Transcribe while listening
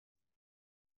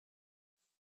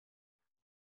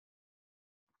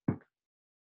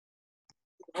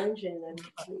lunge and then.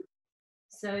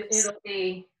 So it'll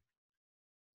be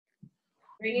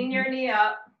bringing your knee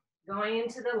up, going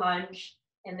into the lunge,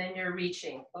 and then you're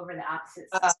reaching over the opposite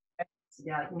side. So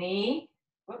you're like knee,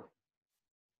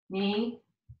 knee,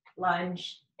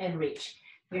 lunge, and reach.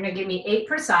 You're gonna give me 8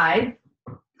 per side.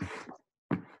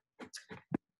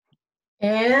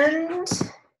 And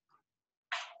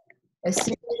as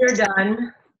soon as you're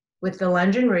done with the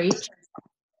lunge and reach,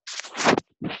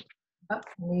 let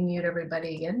me mute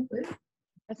everybody again.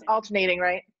 It's alternating,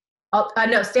 right?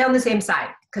 No, stay on the same side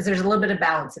because there's a little bit of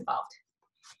balance involved.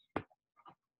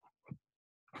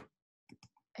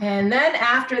 And then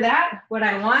after that, what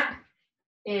I want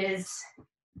is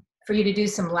for you to do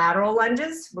some lateral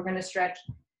lunges. We're gonna stretch.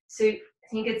 So I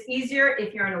think it's easier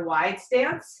if you're in a wide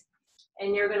stance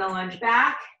and you're gonna lunge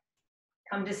back,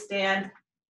 come to stand,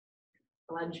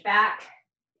 lunge back,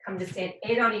 come to stand,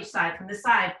 8 on each side. From the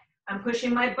side, I'm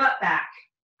pushing my butt back.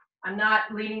 I'm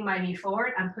not leaning my knee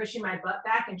forward. I'm pushing my butt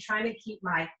back and trying to keep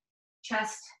my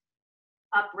chest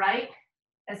upright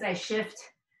as I shift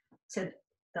to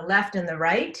the left and the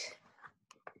right.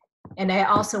 And I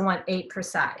also want 8 per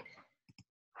side.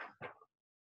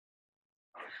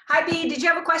 Hi, B, did you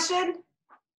have a question?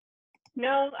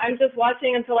 No, I'm just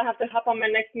watching until I have to hop on my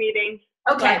next meeting.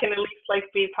 Okay. So I can at least like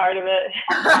be part of it.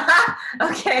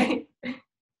 Okay.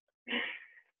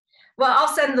 Well,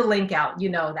 I'll send the link out, you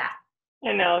know that.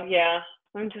 I know, yeah.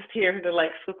 I'm just here to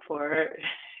like look for it.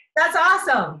 That's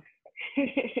awesome.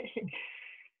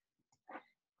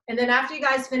 And then after you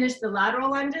guys finish the lateral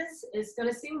lunges, it's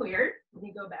gonna seem weird. Let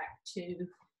me go back to,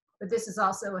 but this is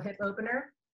also a hip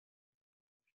opener.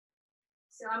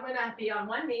 So I'm gonna be on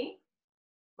one knee,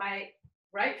 my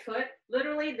right foot,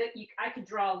 literally I could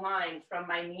draw a line from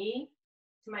my knee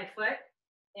to my foot,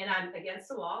 and I'm against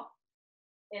the wall.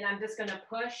 And I'm just gonna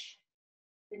push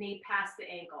the knee past the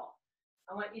ankle.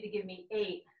 I want you to give me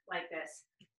 8 like this.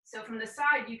 So from the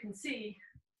side, you can see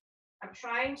I'm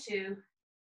trying to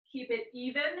keep it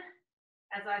even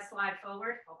as I slide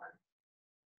forward. Hold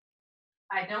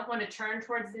on. I don't want to turn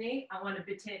towards the knee. I want to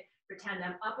pretend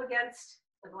I'm up against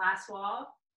the glass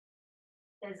wall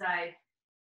as I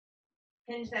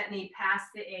hinge that knee past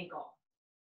the ankle.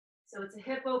 So it's a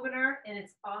hip opener and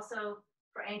it's also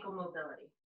for ankle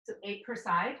mobility. So 8 per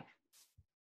side.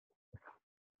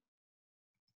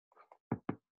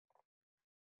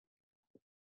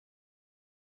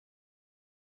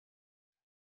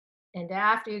 And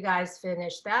after you guys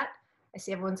finish that, I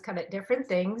see everyone's come at different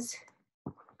things.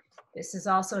 This is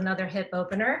also another hip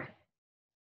opener.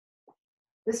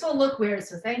 This will look weird,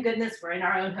 so thank goodness we're in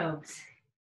our own homes.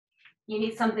 You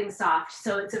need something soft.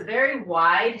 So it's a very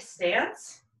wide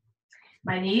stance.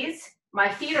 My knees, my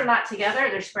feet are not together,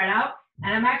 they're spread out,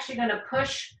 and I'm actually gonna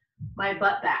push my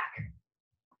butt back.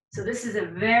 So this is a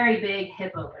very big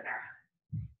hip opener.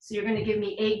 So you're gonna give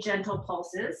me 8 gentle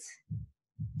pulses.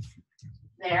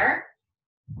 There.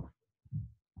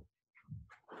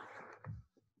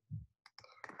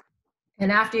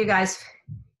 And after you guys,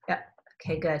 yeah,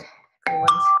 okay, good.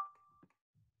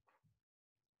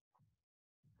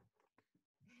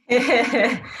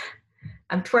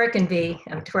 I'm twerking, B,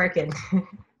 I'm twerking.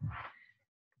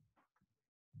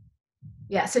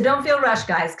 Yeah, so don't feel rushed,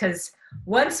 guys, because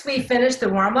once we finish the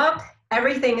warm-up,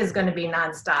 everything is gonna be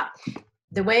nonstop.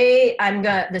 The way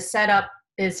the setup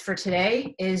is for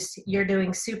today is you're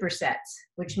doing supersets,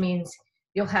 which means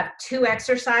you'll have 2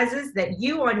 exercises that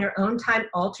you on your own time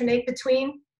alternate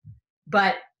between,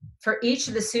 but for each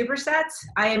of the supersets,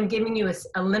 I am giving you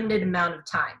a limited amount of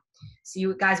time. So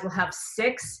you guys will have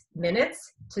 6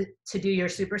 minutes to do your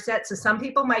superset. So some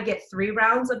people might get 3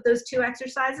 rounds of those 2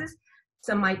 exercises,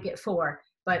 some might get 4,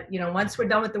 but you know, once we're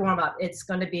done with the warm-up, it's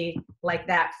gonna be like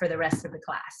that for the rest of the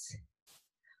class.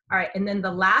 All right, and then the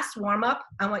last warm-up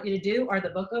I want you to do are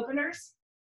the book openers.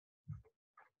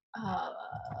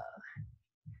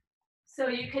 So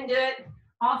you can do it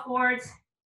all fours,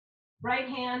 right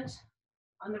hand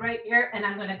on the right ear, and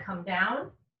I'm gonna come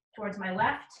down towards my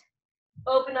left,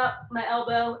 open up my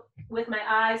elbow with my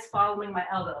eyes following my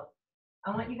elbow.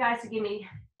 I want you guys to give me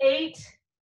 8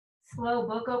 slow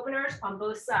book openers on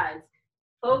both sides.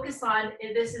 Focus on,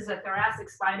 if this is a thoracic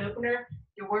spine opener,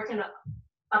 you're working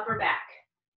upper back.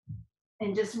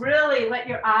 And just really let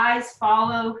your eyes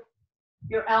follow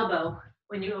your elbow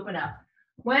when you open up.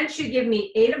 Once you give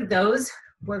me 8 of those,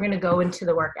 we're gonna go into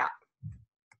the workout.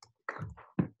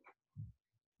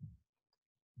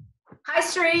 Hi,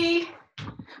 Sri.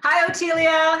 Hi,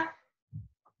 Otelia.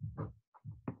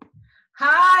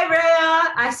 Hi,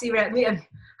 Rhea. I see Rhea.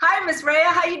 Hi, Miss Rhea.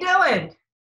 How you doing?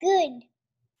 Good.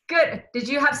 Good. Did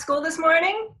you have school this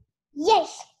morning?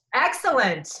 Yes.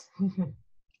 Excellent.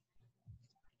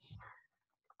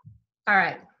 All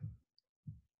right.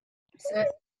 So,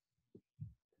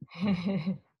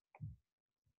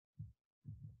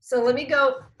 so let me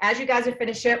go, as you guys are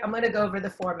finished here, I'm gonna go over the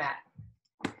format.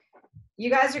 You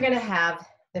guys are gonna have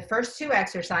the first 2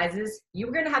 exercises.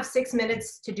 You're gonna have 6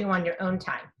 minutes to do on your own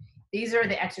time. These are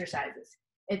the exercises.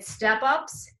 It's step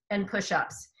ups and push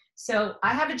ups. So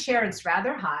I have a chair, it's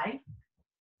rather high.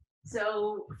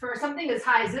 So for something as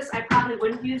high as this, I probably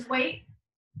wouldn't use weight.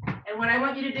 And what I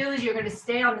want you to do is you're gonna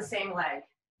stay on the same leg.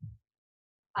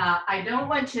 I don't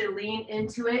want you to lean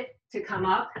into it to come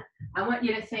up. I want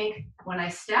you to think, when I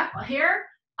step here,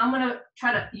 I'm gonna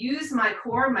try to use my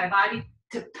core, my body,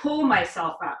 to pull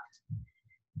myself up.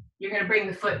 You're gonna bring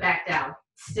the foot back down.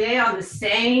 Stay on the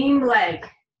same leg.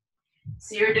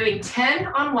 So you're doing 10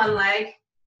 on one leg,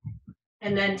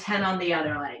 and then 10 on the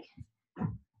other leg.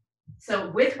 So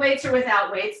with weights or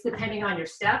without weights, depending on your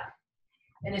step.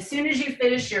 And as soon as you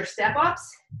finish your step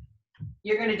ups,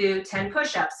 you're gonna do 10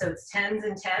 push-ups. So it's 10s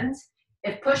and 10s.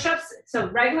 If push-ups, so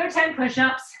regular 10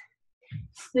 push-ups,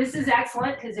 this is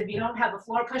excellent because if you don't have a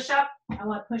floor push-up, I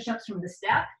want push-ups from the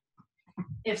step.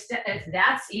 If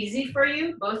that's easy for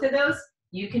you, both of those,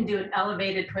 you can do an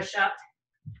elevated push-up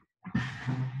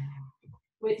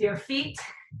with your feet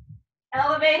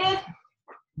elevated.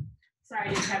 Sorry,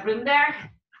 I didn't have room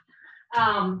there.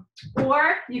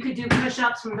 Or you could do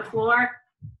push-ups from the floor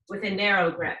with a narrow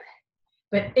grip.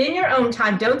 But in your own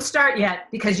time, don't start yet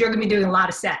because you're gonna be doing a lot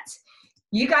of sets.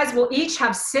 You guys will each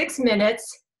have 6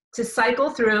 minutes to cycle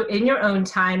through in your own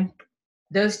time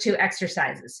those 2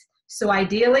 exercises. So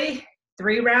ideally,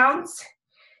 3 rounds.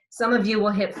 Some of you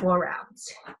will hit 4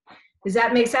 rounds. Does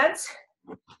that make sense?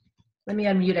 Let me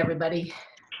unmute everybody.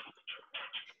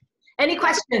 Any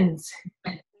questions?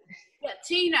 Yeah,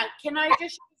 Tina, can I just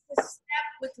use the step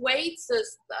with weights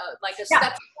as like a Yeah.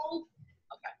 step stool?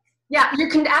 Okay. Yeah, you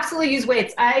can absolutely use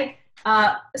weights.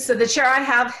 So the chair I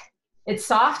have, it's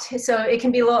soft, so it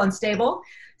can be a little unstable.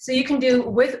 So you can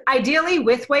do ideally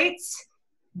with weights,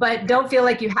 but don't feel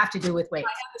like you have to do with weights. I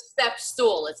have a step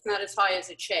stool. It's not as high as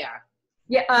a chair.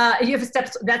 Yeah, you have a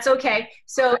step, that's okay.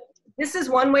 So this is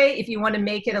one way if you want to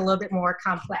make it a little bit more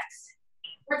complex.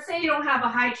 Let's say you don't have a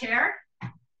high chair.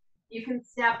 You can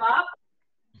step up,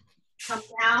 come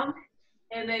down,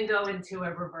 and then go into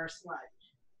a reverse lunge.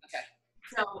 Okay.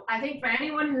 So I think for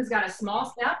anyone who's got a small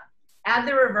step, add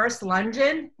the reverse lunge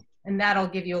in, and that'll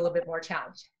give you a little bit more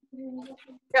challenge.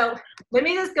 So let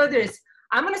me just go through this.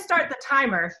 I'm going to start the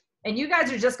timer, and you guys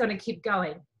are just going to keep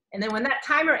going. And then when that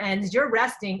timer ends, you're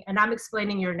resting, and I'm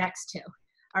explaining your next 2.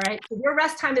 All right? So your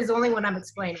rest time is only when I'm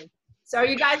explaining. So are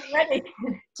you guys ready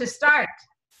to start?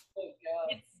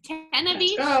 It's 10 of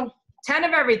each? 10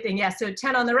 of everything, yes. Yeah, so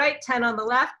 10 on the right, 10 on the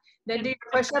left. Then do your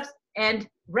push-ups and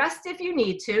rest if you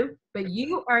need to. But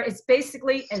it's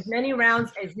basically as many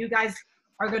rounds as you guys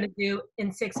are going to do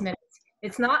in 6 minutes.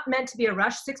 It's not meant to be a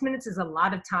rush. 6 minutes is a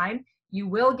lot of time. You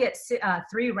will get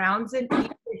 3 rounds in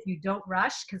if you don't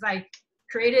rush, because I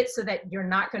create it so that you're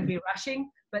not going to be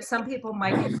rushing. But some people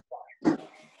might get bored.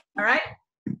 All right?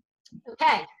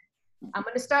 Okay. I'm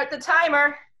going to start the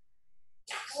timer.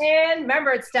 And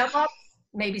remember, it's step up,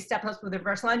 maybe step ups with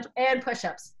reverse lunge, and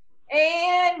push-ups.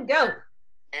 And go.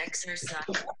 Exercise.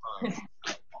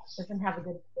 Doesn't have a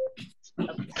good.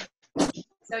 Okay.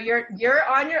 So you're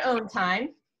on your own time.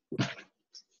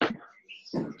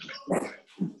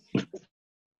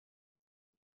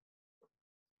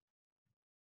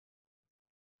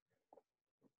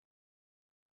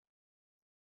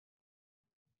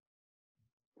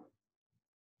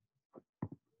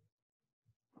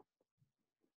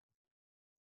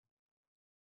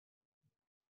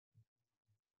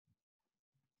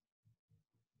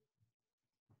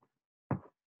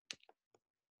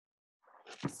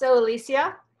 So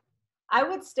Alicia, I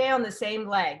would stay on the same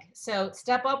leg. So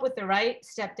step up with the right,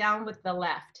 step down with the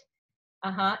left.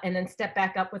 And then step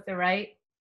back up with the right.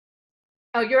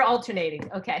 Oh, you're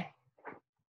alternating. Okay.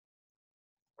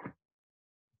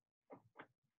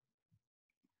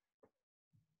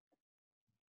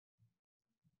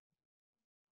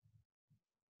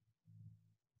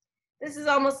 This is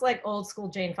almost like old school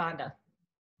Jane Fonda.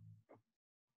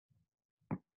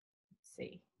 Let's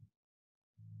see.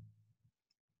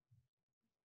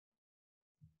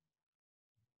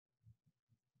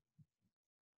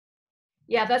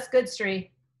 Yeah, that's good, Sri.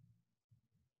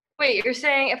 Wait, you're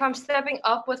saying if I'm stepping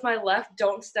up with my left,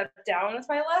 don't step down with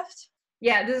my left?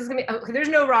 Yeah, this is gonna be, okay, there's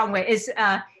no wrong way.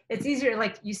 It's easier,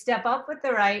 like you step up with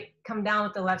the right, come down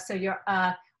with the left. So you're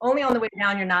only on the way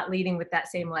down, you're not leading with that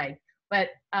same leg. But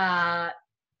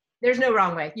there's no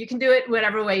wrong way. You can do it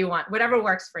whatever way you want, whatever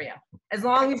works for you. As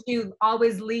long as you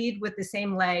always lead with the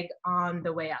same leg on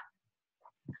the way up.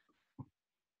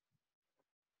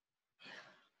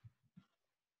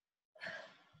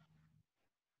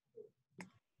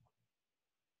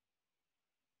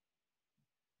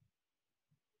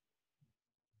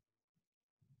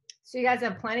 So you guys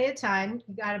have plenty of time.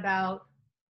 You got about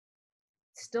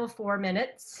still 4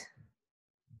 minutes.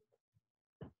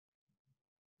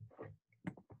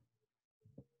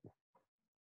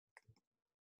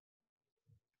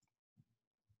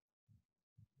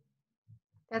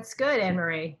 That's good,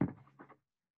 Anne-Marie.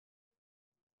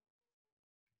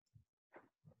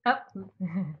 Oh.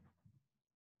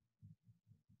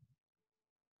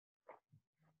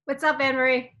 What's up,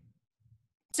 Anne-Marie?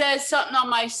 Says something on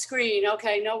my screen.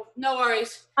 Okay, no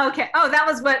worries. Okay. Oh, that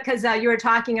was what, because you were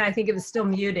talking and I think it was still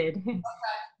muted. Okay.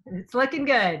 It's looking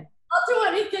good. I'll do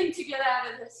anything to get out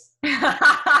of this.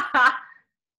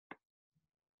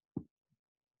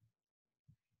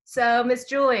 So, Miss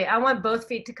Julie, I want both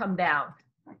feet to come down.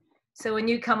 So when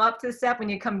you come up to the step, when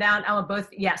you come down, I want both,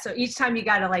 yeah, so each time you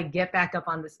gotta like get back up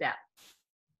on the step.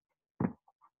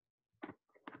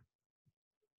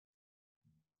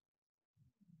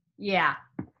 Yeah,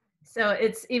 so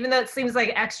it's, even though it seems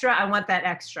like extra, I want that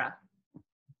extra.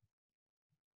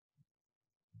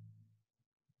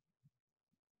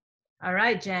 All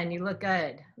right, Jen, you look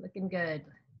good, looking good.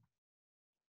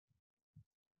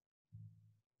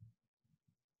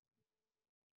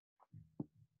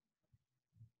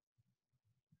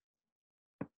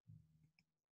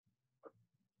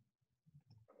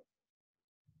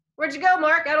 Where'd you go,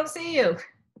 Mark? I don't see you.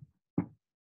 I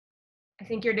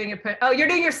think you're doing your, oh, you're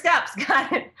doing your steps.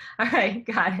 Got it. All right,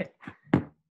 got it.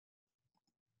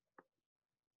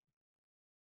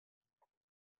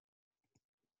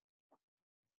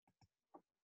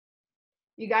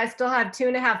 You guys still have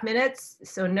 2.5 minutes,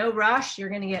 so no rush. You're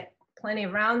gonna get plenty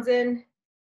of rounds in.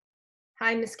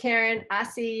 Hi, Miss Karen, I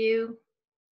see you.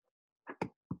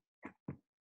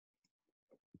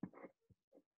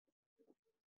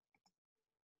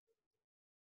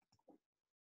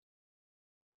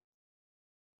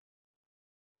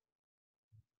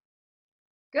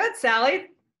 Good, Sally.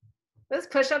 Those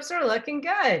push-ups are looking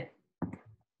good.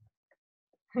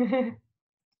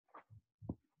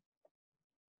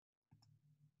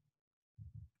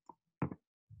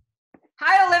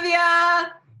 Hi,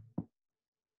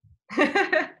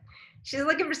 Olivia. She's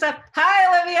looking for stuff.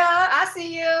 Hi, Olivia. I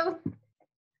see you.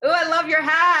 Oh, I love your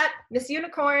hat, Miss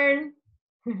Unicorn.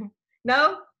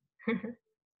 No?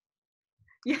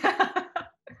 Yeah.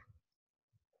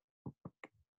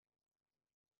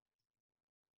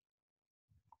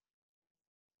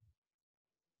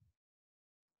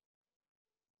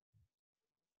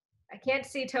 I can't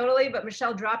see totally, but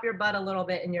Michelle, drop your butt a little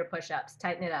bit in your push-ups.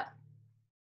 Tighten it up.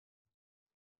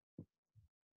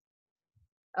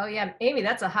 Oh yeah, Amy,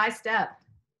 that's a high step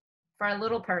for a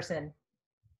little person.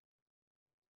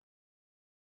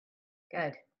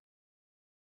 Good.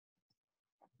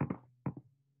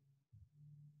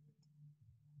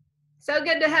 So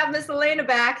good to have Miss Elena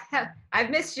back. I've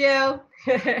missed you.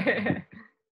 Thank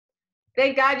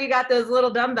God you got those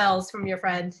little dumbbells from your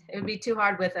friend. It would be too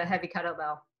hard with a heavy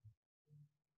kettlebell.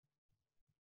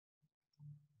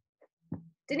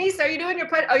 Denise, are you doing your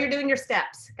oh, you're doing your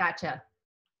steps. Gotcha.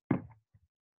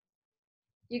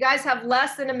 You guys have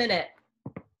less than a minute.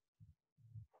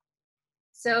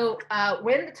 So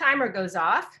when the timer goes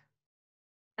off,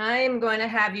 I am going to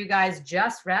have you guys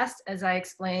just rest as I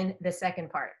explain the second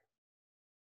part.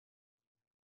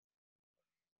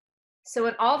 So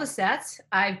in all the sets,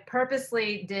 I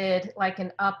purposely did like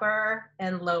an upper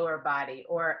and lower body,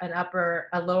 or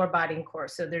a lower body and core.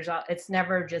 So it's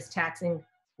never just taxing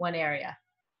one area.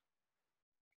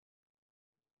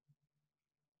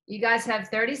 You guys have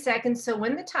 30 seconds. So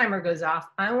when the timer goes off,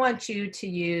 I want you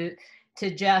to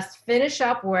just finish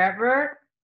up wherever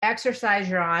exercise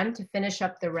you're on, to finish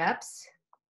up the reps.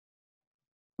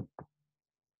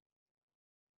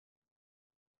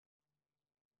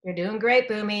 You're doing great,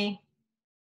 Boomy.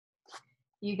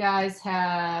 You guys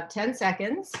have 10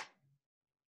 seconds.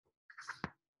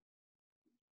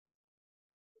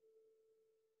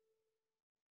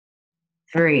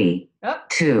 Three, Oh.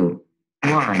 2,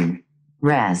 1,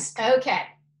 rest. Okay,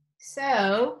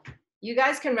 so you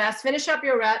guys can rest, finish up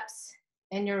your reps,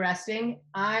 and you're resting.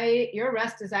 Your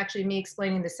rest is actually me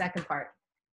explaining the second part.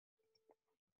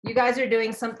 You guys are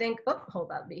doing something, oh,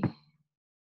 hold on, B.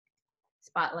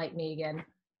 Spotlight me again.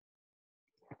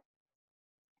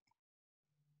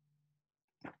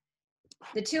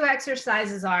 The two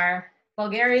exercises are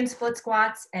Bulgarian split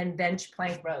squats and bench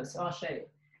plank rows. So I'll show you.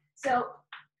 So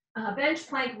bench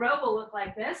plank row will look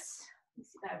like this. Let me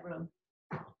see that room.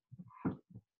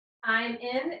 I'm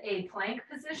in a plank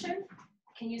position.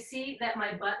 Can you see that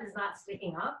my butt is not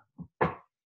sticking up?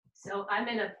 So I'm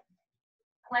in a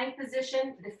plank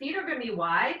position. The feet are going to be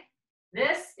wide.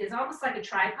 This is almost like a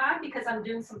tripod because I'm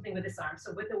doing something with this arm.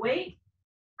 So with the weight,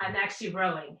 I'm actually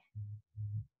rowing.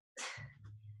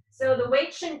 So the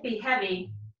weight shouldn't be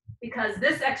heavy because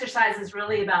this exercise is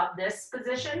really about this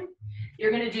position.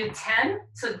 You're gonna do 10.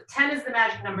 So 10 is the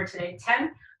magic number today.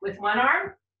 10 with one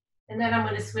arm, and then I'm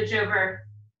gonna switch over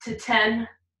to 10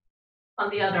 on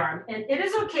the other arm. And it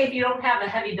is okay if you don't have a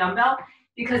heavy dumbbell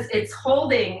because it's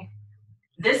holding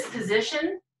this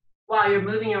position while you're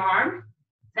moving your arm.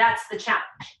 That's the challenge.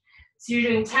 So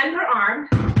you're doing 10 per arm.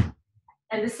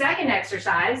 And the second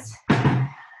exercise,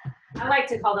 I like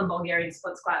to call them Bulgarian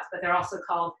split squats, but they're also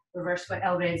called reverse foot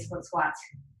elevated split squats.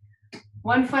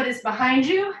 One foot is behind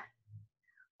you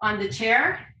on the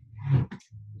chair.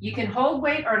 You can hold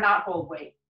weight or not hold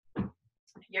weight.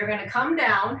 You're gonna come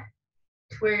down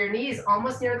to where your knee is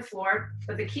almost near the floor,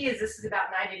 but the key is this is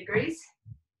about 90 degrees,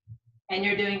 and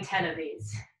you're doing 10 of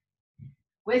these.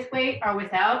 With weight or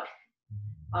without,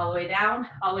 all the way down,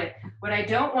 all the way. What I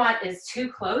don't want is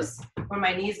too close where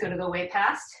my knee is gonna go way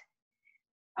past.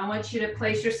 I want you to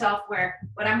place yourself where,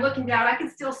 when I'm looking down, I can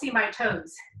still see my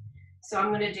toes. So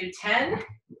I'm gonna do 10,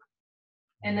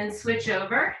 and then switch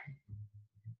over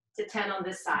to 10 on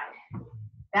this side.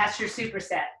 That's your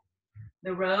superset.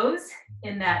 The rows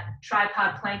in that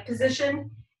tripod plank position,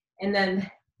 and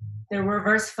then the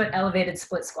reverse foot elevated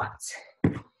split squats.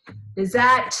 Does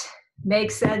that make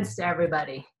sense to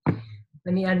everybody?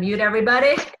 Let me unmute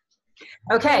everybody.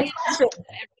 Okay.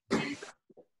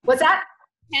 What's that?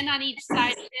 10 on each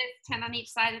side of this, 10 on each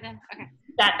side of them. Okay.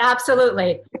 That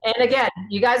absolutely. And again,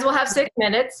 you guys will have 6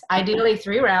 minutes, ideally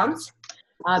 3 rounds,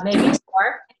 maybe 4,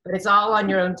 but it's all on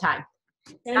your own time.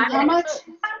 And how much?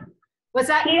 What's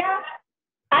that? Yeah,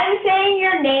 I'm saying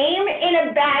your name in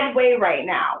a bad way right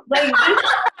now. Like,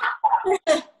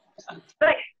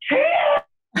 like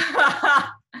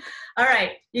All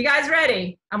right, you guys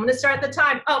ready? I'm gonna start the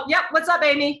time. Oh, yep, what's up,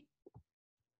 Amy?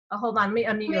 Oh, hold on,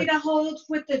 let me Way to hold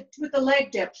with the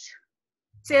leg dips.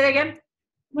 say that again.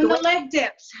 When the leg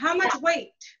dips, how much weight?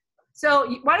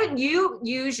 So why don't you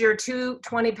use your 2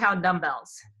 20-pound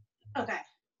dumbbells? Okay.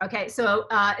 Okay, so,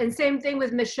 and same thing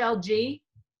with Michelle G,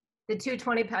 the 2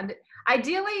 20-pound.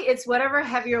 Ideally, it's whatever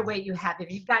heavier weight you have. If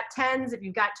you've got 10s, if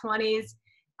you've got 20s.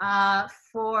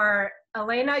 For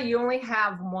Elena, you only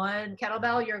have 1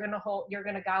 kettlebell. You're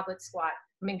gonna goblet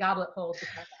hold the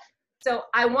kettlebell. So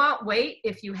I want weight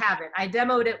if you have it. I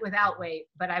demoed it without weight,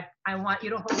 but I want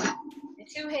you to hold it in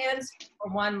 2 hands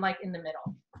or 1 like in the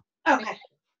middle. Okay.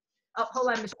 Oh, hold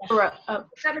on, Michelle.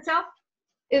 Is that Michelle?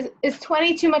 Is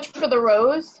 20 too much for the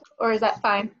rows, or is that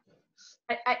fine?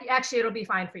 Actually, it'll be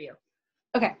fine for you.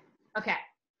 Okay. Okay.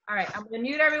 All right. I'm gonna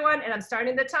mute everyone, and I'm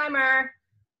starting the timer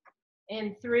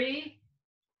in 3,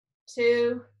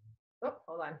 2. Oh,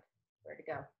 hold on. Where'd it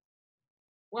go?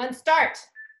 1. Start.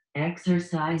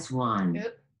 Exercise 1.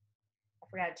 Oop. I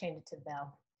forgot to change it to the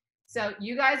bell. So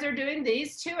you guys are doing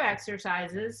these 2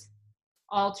 exercises,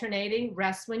 alternating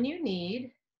rest when you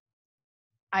need.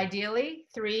 Ideally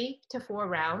 3 to 4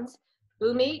 rounds.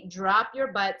 Boomy, drop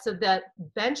your butt. So the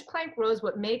bench plank rows,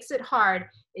 what makes it hard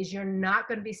is you're not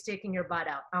going to be sticking your butt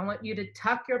out. I want you to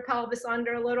tuck your pelvis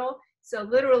under a little. So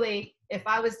literally, if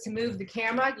I was to move the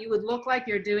camera, you would look like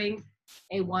you're doing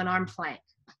a 1-arm plank.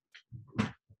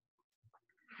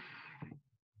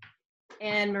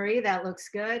 And Marie, that looks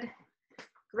good.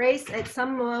 Grace, at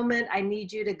some moment, I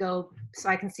need you to go so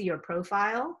I can see your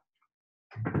profile.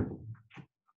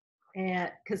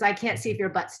 And because I can't see if your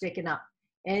butt's sticking up.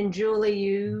 And Julie,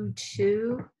 you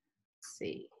too. Let's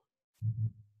see.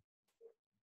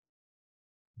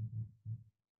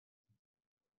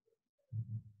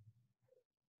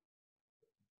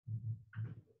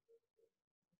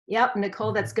 Yep,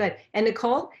 Nicole, that's good. And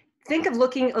Nicole, think of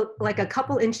looking like a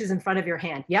couple inches in front of your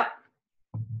hand. Yep.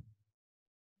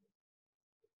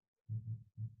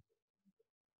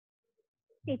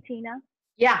 Hey, Tina.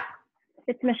 Yeah.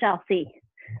 It's Michelle C.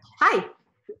 Hi.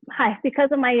 Hi. Because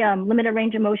of my limited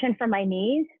range of motion for my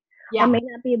knees, Yeah. I may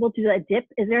not be able to do a dip.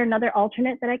 Is there another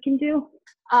alternate that I can do?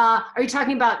 Are you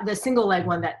talking about the single leg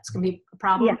one that's going to be a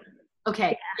problem? Yeah.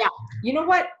 Okay. Yeah. You know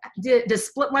what? Does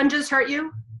split lunges hurt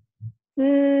you?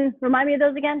 Remind me of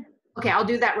those again? Okay, I'll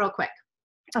do that real quick.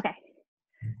 Okay.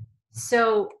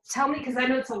 So tell me, because I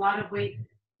know it's a lot of weight.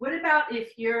 What about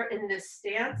if you're in this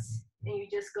stance and you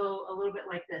just go a little bit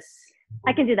like this?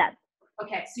 I can do that.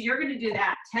 Okay, so you're going to do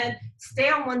that. 10, stay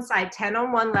on one side, 10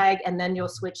 on one leg, and then you'll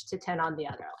switch to 10 on the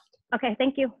other. Okay,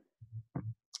 thank you.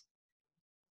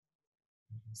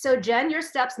 So Jen, your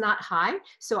step's not high,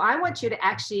 so I want you to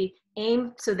actually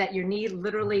aim so that your knee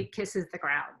literally kisses the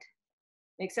ground.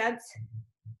 Make sense?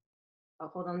 Oh,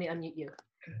 hold on, let me unmute you.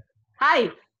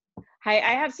 Hi. Hi,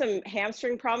 I have some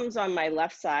hamstring problems on my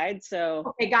left side, so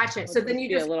Okay, gotcha. So then you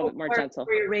be just a little bit more gentle.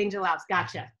 where your range allows.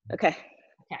 Gotcha. Okay.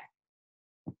 Okay.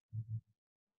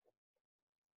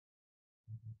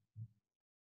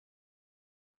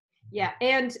 Yeah,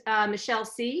 and Michelle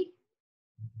C.,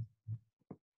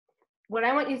 what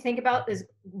I want you to think about is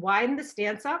widen the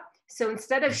stance up. So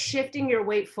instead of shifting your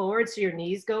weight forward so your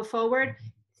knees go forward,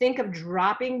 think of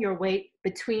dropping your weight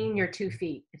between your 2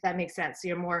 feet, if that makes sense. So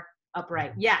you're more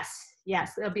upright. Yes,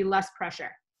 yes, there'll be less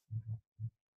pressure.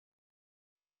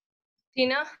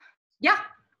 Tina, Yeah.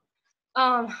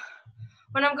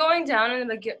 When I'm going down in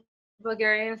the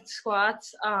Bulgarian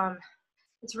squats,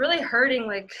 it's really hurting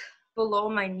like below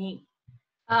my knee.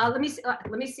 Let me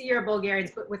see your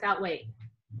Bulgarians, but without weight.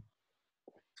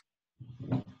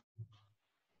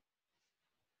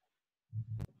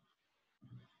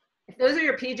 If those are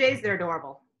your PJs, they're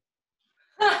adorable.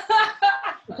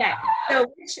 Okay, so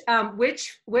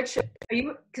which are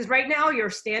you? Because right now you're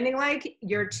standing like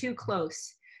you're too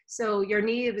close. So your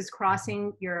knee is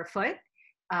crossing your foot,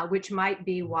 which might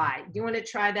be why. Do you want to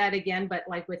try that again, but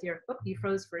like with your, oh, you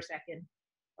froze for a second.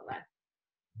 Hold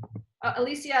on.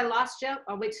 Alicia, I lost you.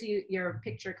 I'll wait till your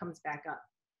picture comes back up.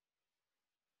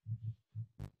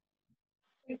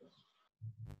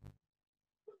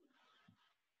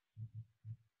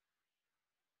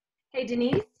 Hey,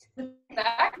 Denise.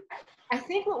 I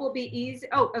think what will be easy.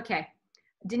 Oh, okay.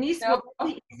 Denise, what will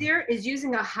be easier is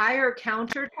using a higher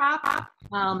countertop.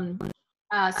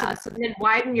 So then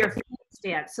widen your feet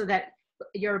stance so that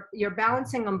you're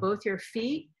balancing on both your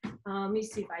feet. Let me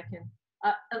see if I can.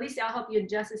 Alicia, I'll help you in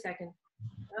just a second.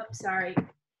 Oh, sorry.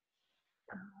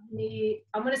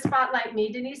 I'm going to spotlight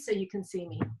me, Denise, so you can see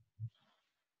me.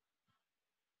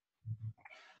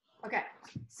 Okay,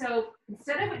 so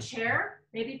instead of a chair,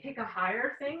 maybe pick a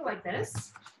higher thing like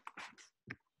this.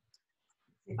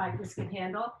 See if this can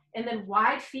handle. And then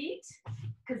wide feet,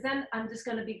 because then I'm just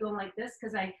going to be going like this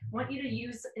because I want you to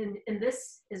use, and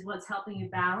this is what's helping you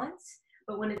balance.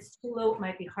 But when it's too low, it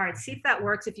might be hard. See if that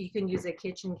works if you can use a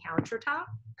kitchen countertop.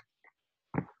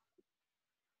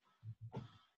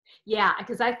 Yeah,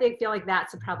 because I feel like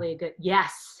that's probably a good,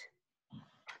 yes.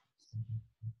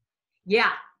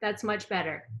 Yeah, that's much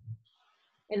better.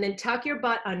 And then tuck your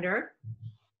butt under.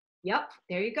 Yep,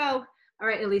 there you go. All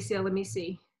right, Alicia, let me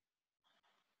see.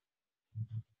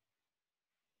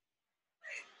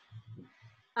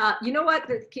 You know what,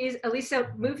 the key is,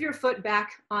 Alicia, move your foot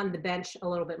back on the bench a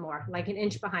little bit more, like an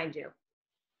inch behind you.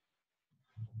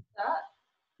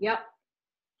 Yep.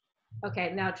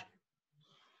 Okay, now,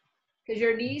 because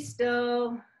your knee's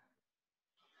still,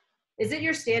 is it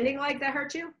your standing leg that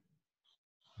hurt you?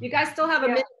 You guys still have a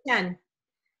minute 10.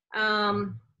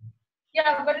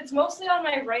 Yeah, but it's mostly on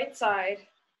my right side.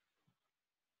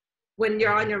 When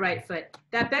you're on your right foot.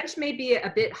 That bench may be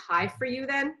a bit high for you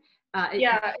then.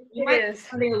 Yeah, it is.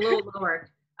 Something a little lower.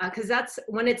 Because that's,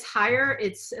 when it's higher,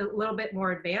 it's a little bit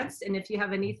more advanced. And if you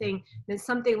have anything, then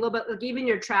something a little bit, like even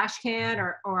your trash can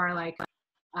or like.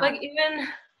 Even,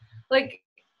 like,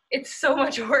 it's so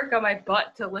much work on my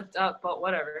butt to lift up, but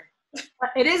whatever.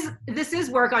 It is, this is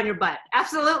work on your butt.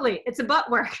 Absolutely. It's a butt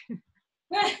work.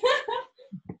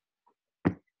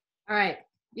 All right,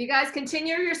 you guys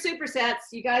continue your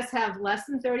supersets. You guys have less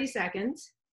than 30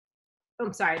 seconds. Oh,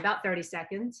 I'm sorry, about 30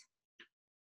 seconds.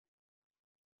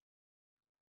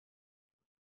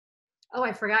 Oh,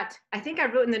 I forgot. I think I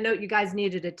wrote in the note you guys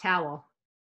needed a towel.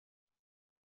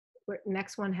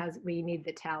 Next one has, we need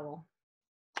the towel.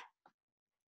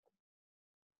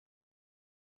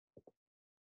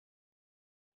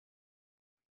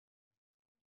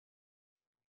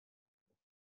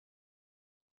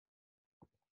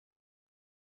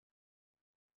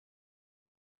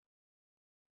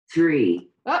 Three,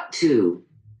 2,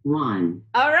 1.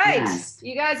 All right, Rest.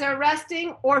 you guys are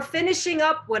resting or finishing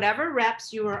up whatever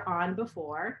reps you were on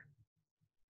before.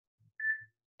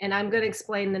 And I'm going to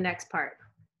explain the next part.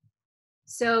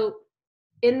 So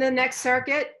in the next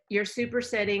circuit, you're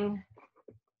supersetting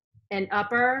an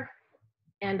upper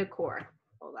and a core.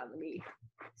 Hold on, let me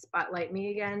spotlight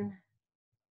me again.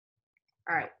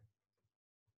 All right.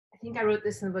 I think I wrote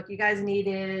this in the book. You guys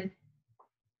needed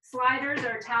sliders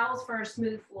or towels for a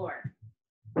smooth floor.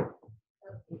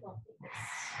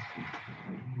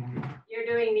 You're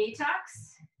doing knee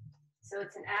tucks, so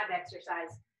it's an ab exercise.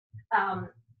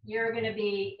 You're going to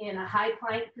be in a high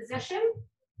plank position,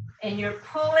 and you're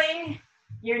pulling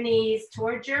your knees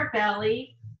towards your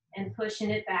belly and pushing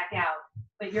it back out.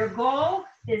 But your goal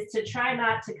is to try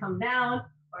not to come down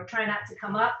or try not to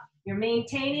come up. You're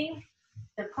maintaining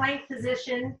the plank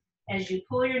position as you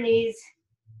pull your knees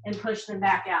and push them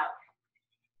back out.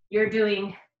 You're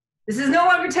doing, this is no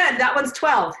longer 10, that one's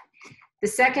 12. The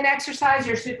second exercise,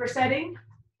 you're supersetting.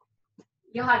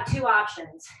 You'll have two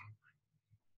options.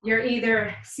 You're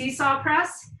either seesaw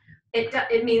press.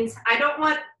 It means I don't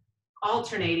want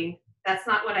alternating. That's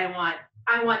not what I want.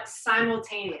 I want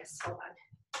simultaneous. Hold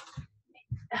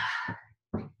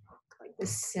on. Like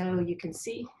this so you can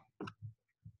see.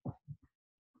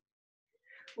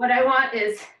 What I want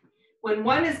is when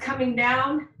one is coming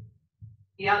down,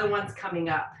 the other one's coming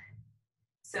up.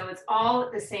 So it's all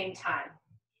at the same time.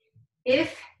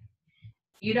 If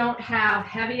you don't have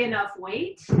heavy enough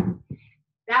weight,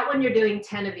 that one you're doing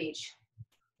 10 of each.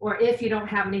 Or if you don't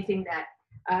have anything that,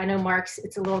 I know Mark's,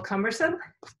 it's a little cumbersome,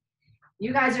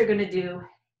 you guys are gonna do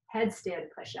headstand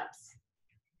push-ups.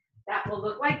 That will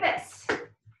look like this.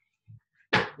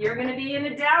 You're gonna be in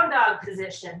a down dog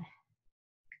position.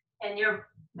 And you're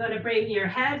gonna bring your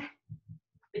head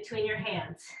between your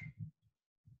hands.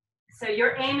 So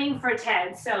you're aiming for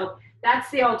 10. So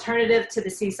that's the alternative to the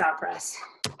seesaw press.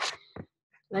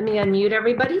 Let me unmute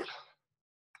everybody.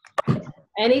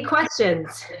 Any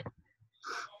questions?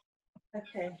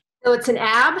 Okay. So it's an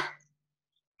ab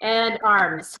and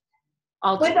arms.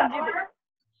 With the arm,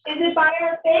 is it by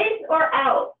our face or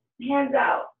out? Hands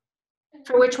out.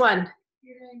 For which one?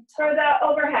 For the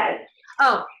overhead.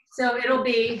 Oh, so it'll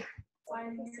be,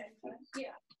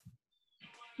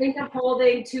 think of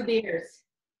holding 2 beers.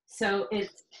 So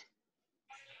it's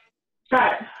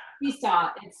seesaw.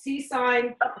 It's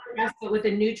seesawing with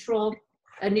a neutral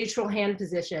hand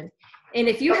position. And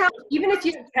if you have, even if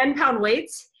you have 10-pound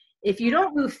weights, if you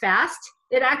don't move fast,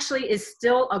 it actually is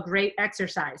still a great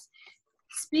exercise.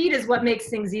 Speed is what makes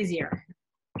things easier.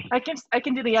 I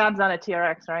can do the abs on a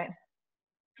TRX, right?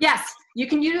 Yes, you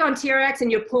can use it on TRX, and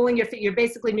you're pulling your feet. You're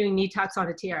basically doing knee tucks on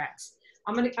a TRX.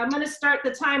 I'm gonna start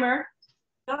the timer.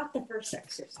 Not the first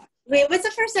exercise. Wait, what's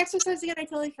the first exercise again? I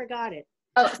totally forgot it.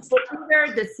 Oh, so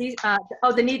under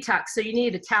the knee tucks. So you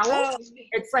need a towel. Oh.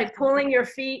 It's like pulling your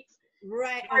feet.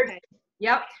 Right. Okay.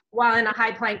 Yep, while in a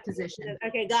high plank position.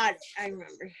 Okay, got it. I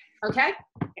remember. Okay.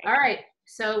 All right.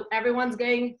 So everyone's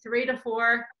getting 3 to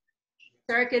 4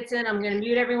 circuits in. I'm going to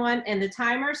mute everyone, and the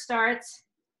timer starts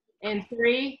in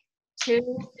 3,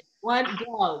 2, 1,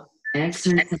 go.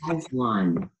 Exercise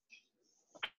 1. Okay.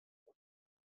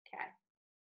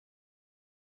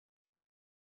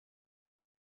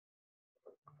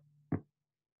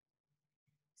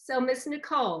 So Miss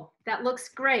Nicole, that looks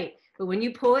great, but when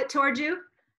you pull it towards you,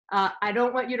 I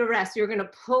don't want you to rest. You're going to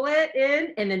pull it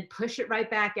in and then push it right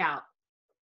back out,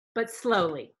 but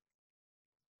slowly.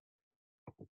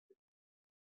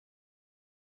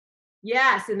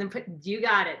 Yes, and then you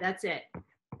got it. That's it.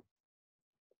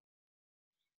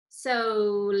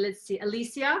 So let's see,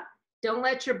 Alicia, don't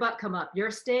let your butt come up. You're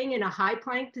staying in a high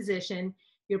plank position.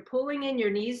 You're pulling in your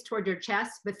knees toward your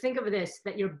chest, but think of this,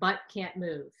 that your butt can't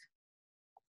move.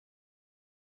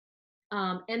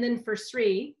 And then for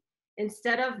Sri,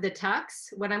 instead of the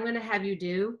tucks, what I'm going to have you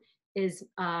do is,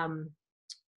 hold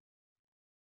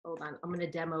on, I'm going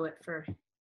to demo it for,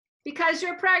 because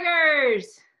you're preggers.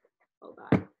 Hold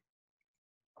on.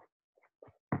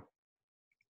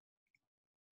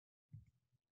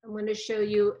 I'm going to show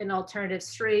you an alternative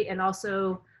Sri, and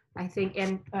also I think,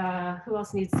 and who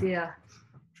else needs the,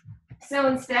 so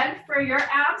instead for your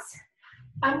abs,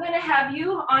 I'm going to have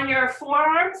you on your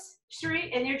forearms,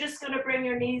 Sri, and you're just going to bring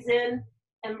your knees in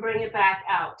and bring it back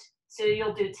out. So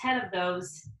you'll do 10 of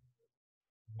those.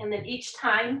 And then each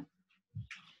time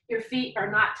your feet are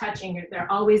not touching,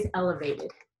 they're always elevated.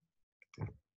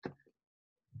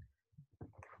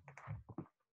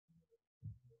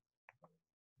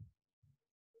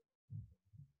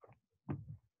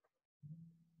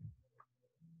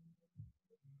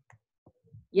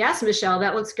 Yes, Michelle,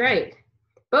 that looks great.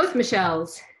 Both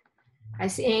Michelles. I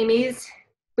see Amy's.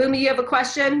 Boomy, you have a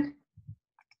question?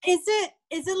 Is it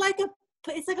like a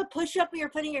push-up where you're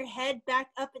putting your head back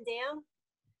up and down?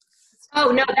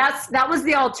 Oh no, that was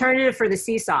the alternative for the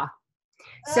seesaw.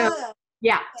 So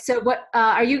yeah. So what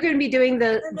are you going to be doing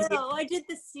No, I did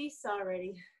the seesaw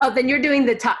already. Oh, then you're doing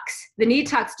the tucks, the knee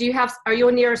tucks. Are you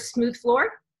near a smooth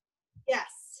floor? Yes.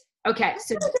 Okay.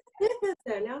 So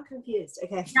now I'm confused.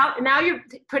 Okay. Now you're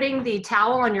putting the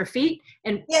towel on your feet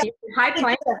and high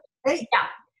plank. Right? Yeah.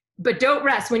 But don't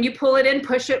rest. When you pull it in,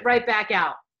 push it right back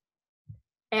out.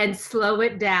 And slow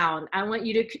it down. I want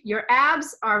you to, your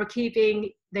abs are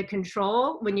keeping the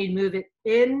control when you move it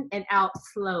in and out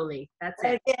slowly. That's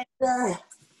it. And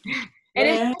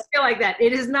it doesn't feel like that.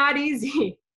 It is not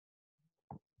easy.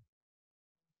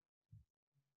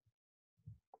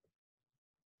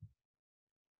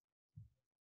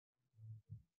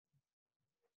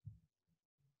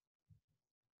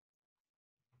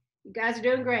 You guys are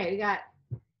doing great.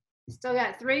 Still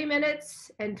got 3 minutes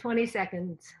and 20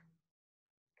 seconds.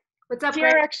 What's up,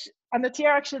 TRX, on the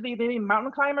TRX, should they be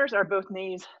mountain climbers or both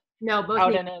knees? No,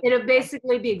 both knees. It'll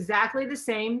basically be exactly the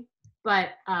same,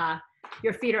 but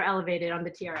your feet are elevated on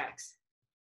the TRX.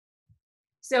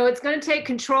 So it's going to take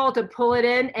control to pull it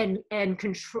in and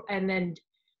control, and then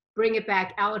bring it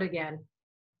back out again.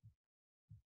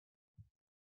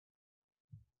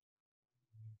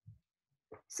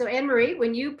 So Anne-Marie,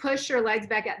 when you push your legs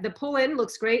back out, the pull in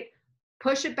looks great.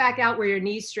 Push it back out where your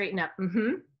knees straighten up.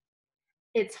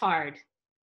 It's hard.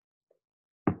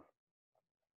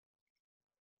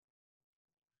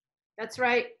 That's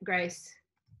right, Grace.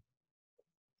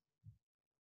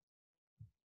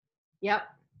 Yep,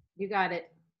 you got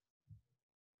it.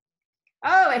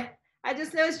 Oh, I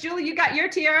just noticed, Julie, you got your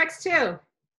TRX too.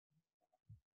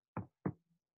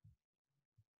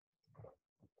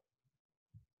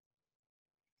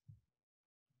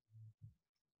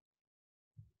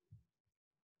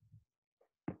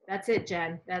 That's it,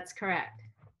 Jen. That's correct.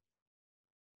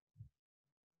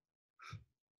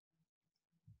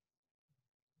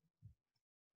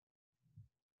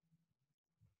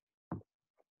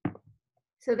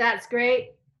 So that's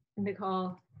great,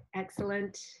 Nicole.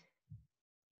 Excellent.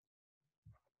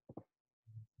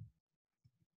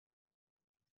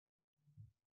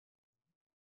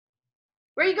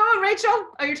 Where are you going, Rachel?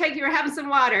 Oh, you're having some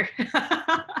water.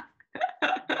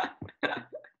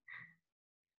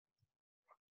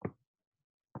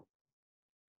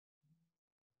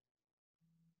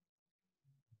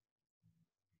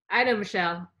 I know,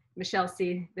 Michelle. Michelle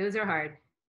C. Those are hard.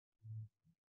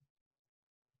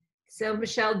 So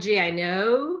Michelle G, I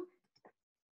know.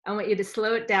 I want you to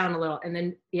slow it down a little and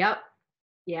then, yep.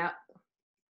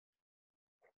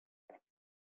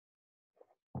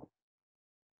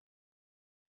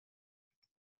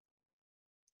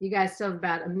 You guys still have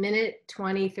about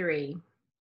 1:23.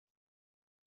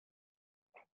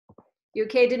 You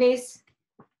okay, Denise?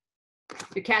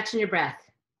 You're catching your breath.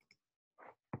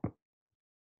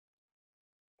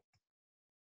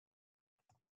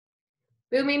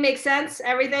 Boomy, makes sense?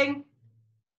 Everything?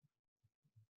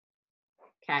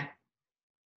 Okay.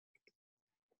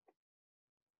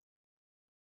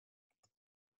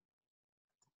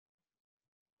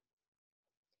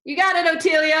 You got it,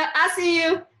 Otelia. I see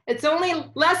you. It's only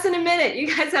less than a minute.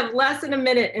 You guys have less than a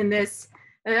minute in this.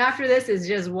 And after this is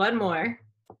just one more.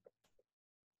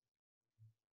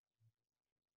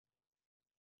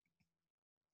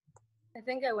 I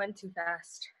think I went too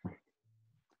fast. What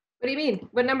do you mean?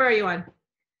 What number are you on?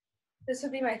 This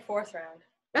would be my 4th round.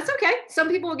 That's okay. Some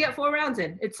people will get 4 rounds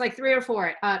in. It's like 3 or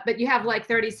 4, but you have like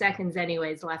 30 seconds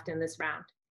anyways left in this round.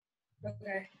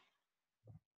 Okay.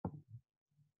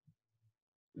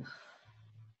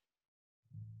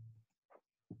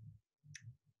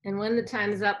 And when the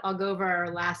time is up, I'll go over our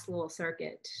last little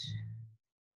circuit.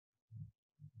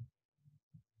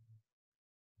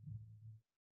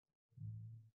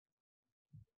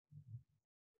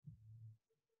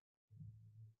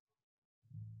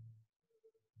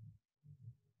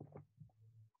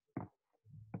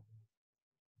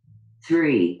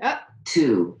 Three,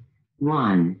 2,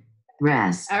 1,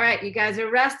 rest. All right, you guys are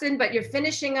resting, but you're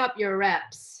finishing up your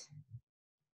reps.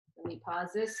 Let me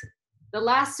pause this. The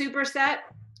last superset,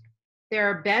 there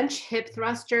are bench, hip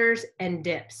thrusters, and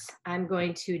dips. I'm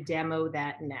going to demo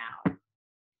that now.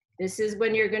 This is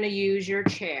when you're going to use your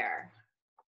chair.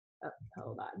 Oh,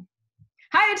 hold on.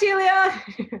 Hi,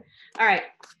 Otelia. All right,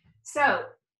 so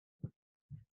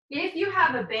if you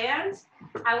have a band,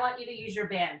 I want you to use your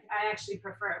band. I actually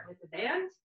prefer it with the band.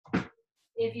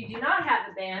 If you do not have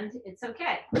a band, it's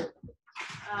okay.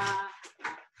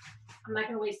 I'm not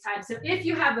going to waste time. So if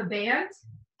you have a band,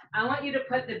 I want you to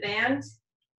put the band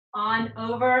on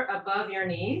over above your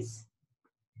knees.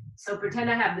 So pretend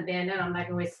I have the band in. I'm not going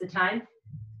to waste the time.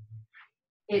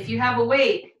 If you have a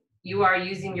weight, you are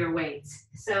using your weights.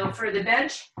 So for the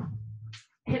bench,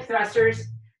 hip thrusters,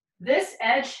 this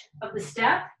edge of the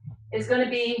step is going to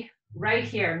be right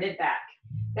here, mid-back.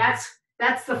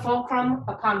 That's the fulcrum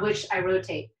upon which I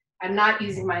rotate. I'm not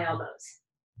using my elbows.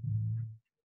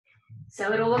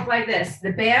 So it'll look like this.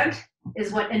 The band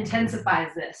is what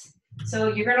intensifies this. So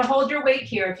you're going to hold your weight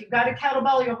here. If you've got a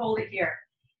kettlebell, you'll hold it here.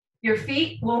 Your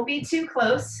feet won't be too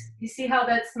close. You see how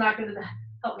that's not going to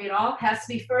help me at all? It has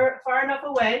to be far enough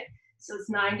away. So it's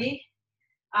 90.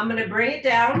 I'm going to bring it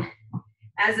down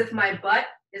as if my butt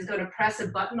is going to press a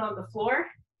button on the floor.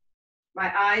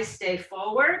 My eyes stay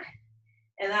forward,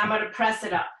 and then I'm going to press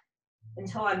it up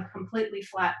until I'm completely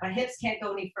flat. My hips can't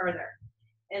go any further.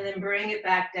 And then bring it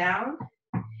back down.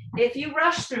 If you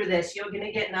rush through this, you're going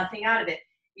to get nothing out of it.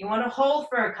 You want to hold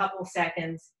for a couple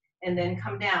seconds and then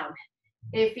come down.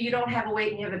 If you don't have a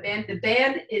weight and you have a band, the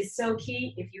band is so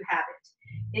key if you have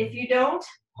it. If you don't,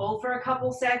 hold for a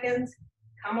couple seconds,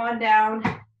 come on down,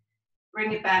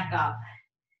 bring it back up.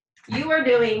 You are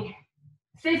doing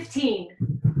 15,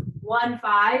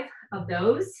 1-5 of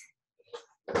those.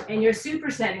 And you're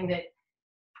supersetting it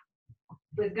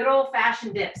with good old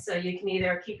fashioned dips. So you can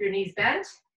either keep your knees bent.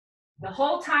 The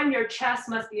whole time your chest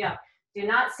must be up. Do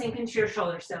not sink into your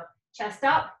shoulders. So chest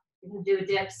up, you can do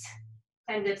dips,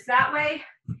 10 dips that way.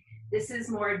 This is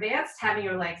more advanced, having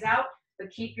your legs out,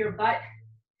 but keep your butt,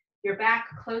 your back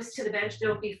close to the bench.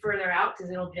 Don't be further out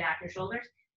because it'll jack your shoulders.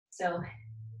 So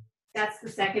that's the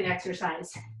second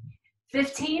exercise.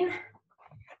 15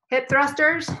 hip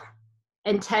thrusters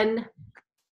and 10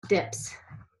 dips.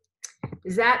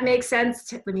 Does that make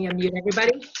sense? Let me unmute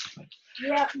everybody.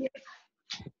 Yeah.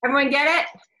 Everyone get it?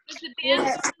 Does the band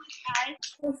Yes. start with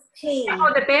eyes? 15.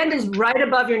 Oh, the band is right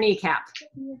above your kneecap.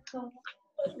 So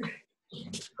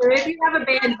if you have a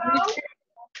band, use it,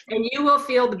 and you will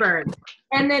feel the burn.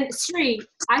 And then Sri,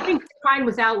 I think it's fine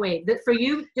without weight. That for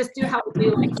you, just do how we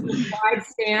do, like wide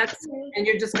stance, and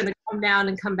you're just gonna come down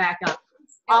and come back up.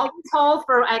 Always hold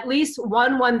for at least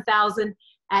 1/1000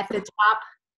 at the top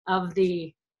of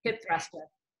the hip thruster.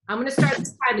 I'm gonna start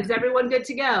this time. Is everyone good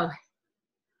to go?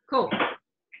 Cool.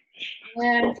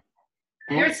 And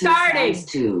you're starting.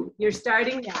 Exercise 2. You're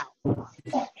starting now.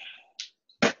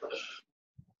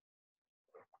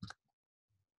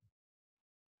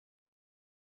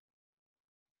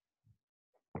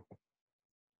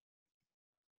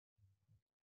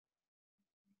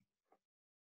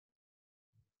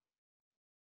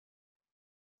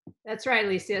 That's right,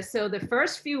 Alicia. So the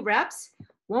first few reps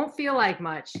won't feel like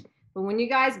much, but when you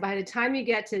guys, by the time you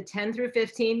get to 10 through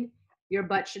 15, your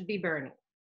butt should be burning.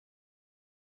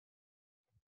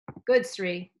 Good,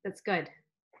 Sri. That's good.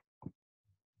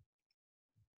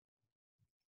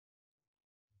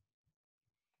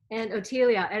 And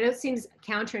Otelia, I know it seems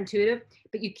counterintuitive,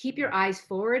 but you keep your eyes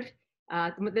forward.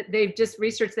 They've just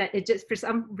researched that it just, for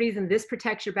some reason, this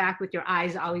protects your back with your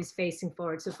eyes always facing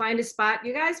forward. So find a spot,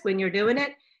 you guys, when you're doing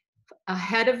it,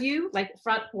 ahead of you, like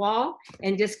front wall,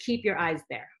 and just keep your eyes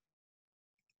there.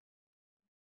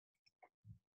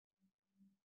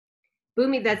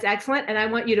 Boomy, that's excellent. And I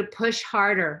want you to push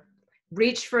harder.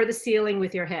 Reach for the ceiling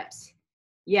with your hips.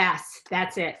 Yes,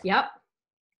 that's it. Yep.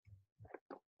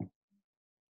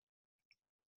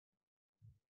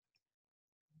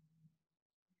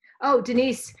 Oh,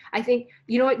 Denise, I think,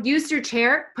 you know what, use your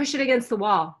chair, push it against the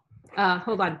wall.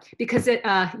 Hold on, because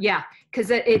because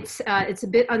it's a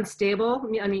bit unstable. Let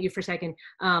me unmute you for a second.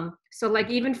 So like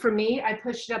even for me, I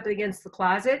pushed it up against the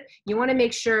closet. You wanna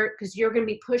make sure, because you're gonna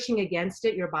be pushing against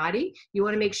it, your body, you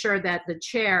wanna make sure that the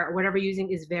chair or whatever you're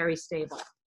using is very stable.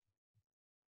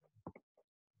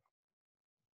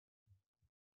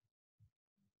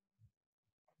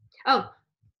 Oh,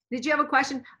 did you have a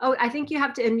question? Oh, I think you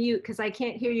have to unmute because I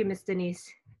can't hear you, Miss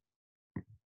Denise.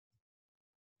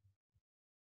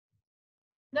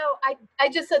 No, I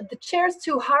just said the chair's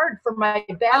too hard for my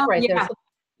back right there. So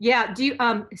Yeah, do you,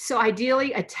 so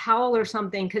ideally a towel or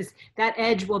something, because that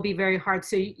edge will be very hard.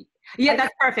 So yeah,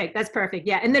 that's perfect, that's perfect.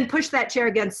 Yeah, and then push that chair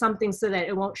against something so that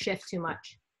it won't shift too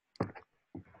much.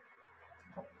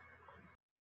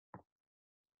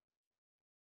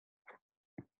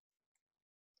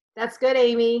 That's good,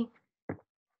 Amy.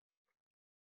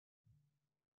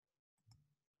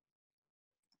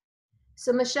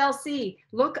 So Michelle C,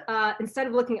 look, instead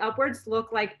of looking upwards,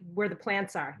 look like where the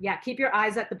plants are. Yeah, keep your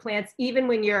eyes at the plants, even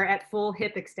when you're at full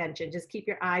hip extension, just keep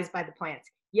your eyes by the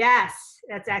plants. Yes,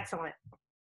 that's excellent.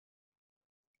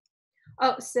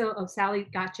 Oh, so, oh, Sally,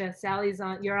 gotcha. Sally's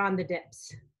on, you're on the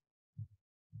dips.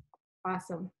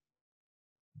 Awesome.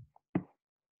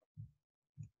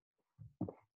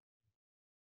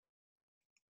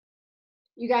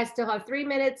 You guys still have 3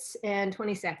 minutes and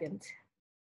 20 seconds.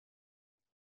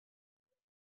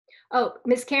 Oh,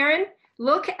 Miss Karen,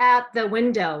 look at the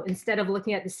window instead of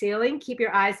looking at the ceiling. Keep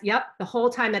your eyes, yep, the whole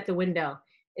time at the window.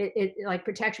 It like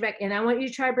protects your back. And I want you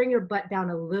to try to bring your butt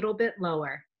down a little bit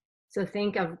lower. So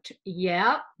think of,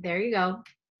 yep, there you go.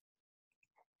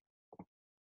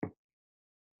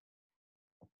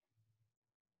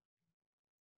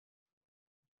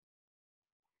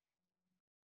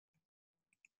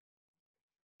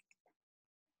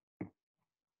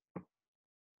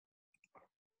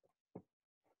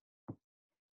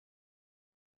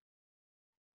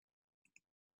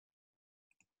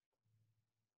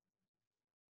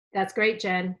 That's great,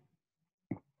 Jen.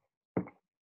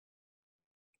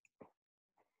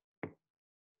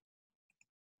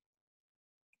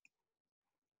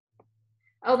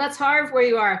 Oh, that's hard where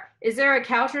you are. Is there a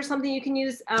couch or something you can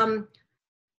use?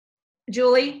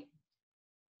 Julie,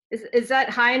 is that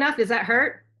high enough? Does that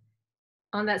hurt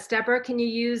on that stepper? Can you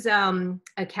use a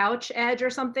couch edge or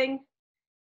something?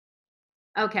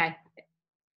 Okay.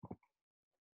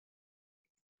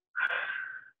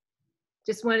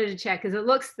 Just wanted to check because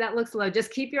that looks low.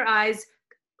 Just keep your eyes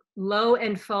low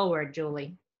and forward,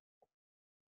 Julie.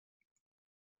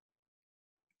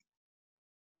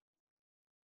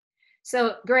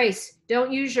 So Grace,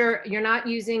 don't use you're not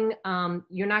going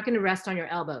to rest on your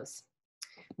elbows.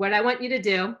 What I want you to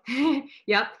do,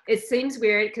 yep, it seems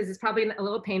weird because it's probably a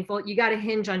little painful. You got to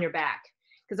hinge on your back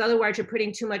because otherwise you're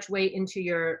putting too much weight into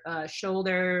your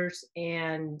shoulders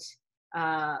and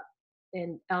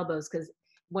elbows, because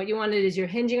what you wanted is you're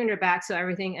hinging on your back, so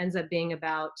everything ends up being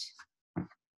about,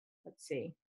 let's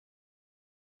see.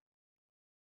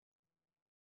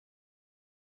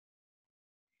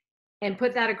 And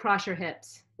put that across your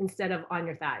hips instead of on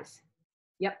your thighs.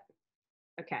 Yep,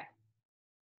 okay.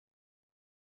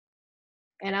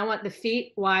 And I want the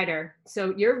feet wider.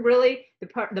 So you're really, the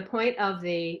point of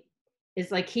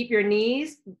is like keep your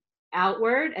knees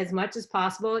outward as much as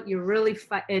possible. You're really,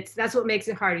 that's what makes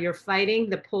it harder. You're fighting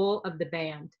the pull of the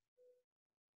band.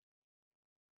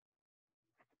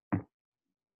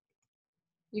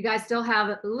 You guys still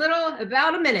have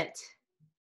about a minute.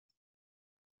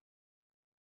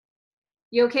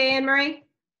 You okay, Anne-Marie?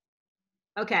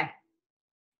 Okay.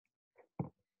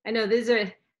 I know these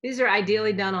are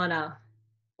ideally done on a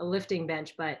lifting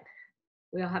bench, but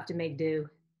we'll have to make do.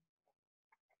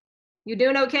 You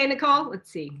doing okay, Nicole? Let's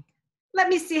see. Let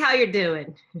me see how you're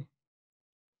doing.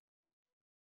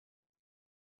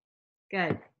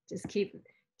 Good. Just keep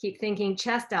thinking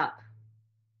chest up.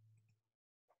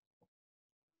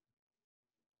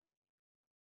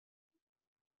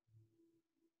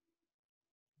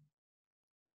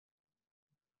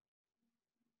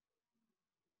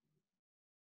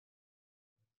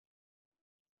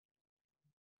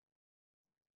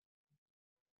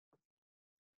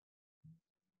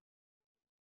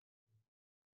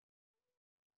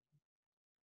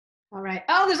 All right.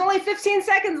 Oh, there's only 15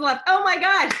 seconds left. Oh my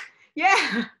God.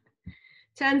 Yeah.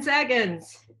 10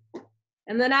 seconds.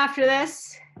 And then after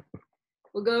this,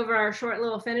 we'll go over our short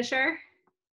little finisher.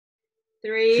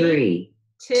 3,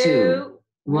 2,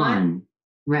 1.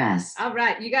 Rest. All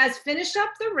right. You guys finish up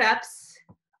the reps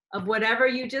of whatever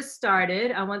you just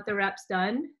started. I want the reps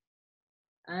done.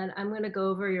 And I'm going to go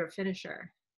over your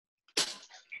finisher.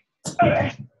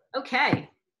 Okay.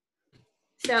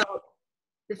 So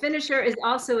the finisher is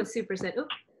also a superset.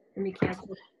 Oops, let me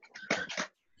cancel. Let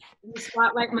me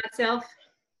spotlight myself.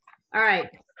 All right.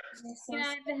 Can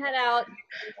I have to head out?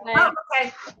 Oh,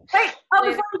 okay. Wait. Oh,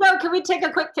 before we go, can we take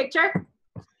a quick picture?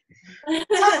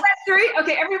 Oh, 3.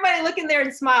 Okay, everybody look in there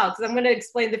and smile because I'm going to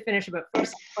explain the finisher. But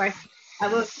first, I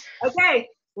will. Okay.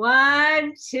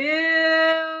 1,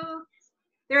 2,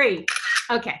 3.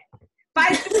 Okay.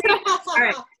 5, 6. All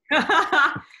right.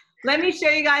 Let me show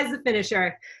you guys the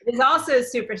finisher. It is also a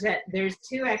superset. There's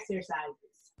 2 exercises.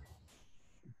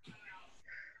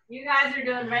 You guys are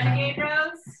doing renegade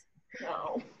rows?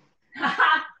 No.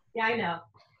 Yeah, I know.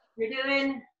 You're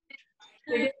doing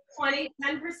 20,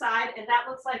 10 per side, and that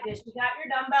looks like this. You got your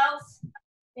dumbbells,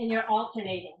 and you're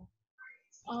alternating.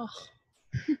 Oh.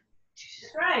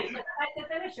 That's right. That's the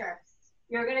finisher.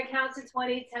 You're going to count to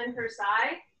 20, 10 per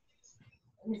side.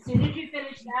 And as soon as you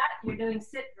finish that, you're doing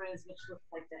sit throughs, which looks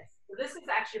like this. So this is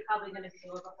actually probably going to be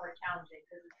a little more challenging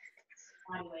because it's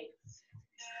body weight.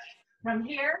 From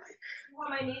here, while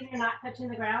my knees are not touching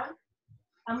the ground,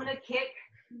 I'm going to kick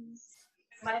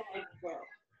my leg through.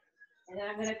 And then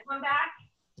I'm going to come back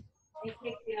and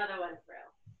kick the other one through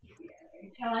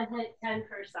until I hit 10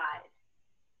 per side.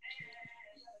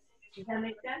 Does that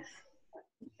make sense?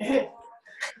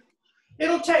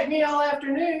 It'll take me all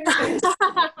afternoon.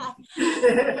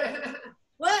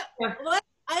 What?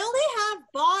 I only have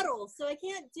bottles, so I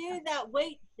can't do that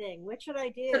weight thing. What should I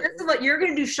do? So this is what you're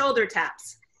going to do: shoulder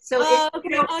taps. So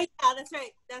okay. Oh yeah, that's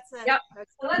right. That's it. Yep.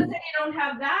 So let's say you don't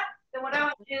have that. Then what I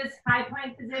want to do is high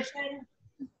plank position.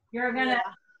 You're gonna,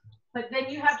 but then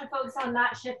you have to focus on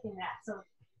not shifting that. So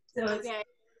it's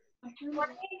 20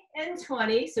 and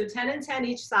 20. So 10 and 10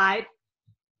 each side.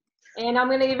 And I'm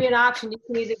going to give you an option. You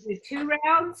can either do 2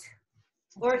 rounds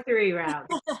or 3 rounds.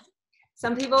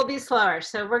 Some people will be slower.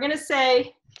 So we're going to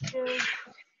say, 2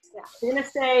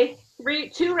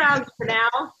 rounds for now,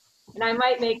 and I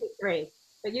might make it 3.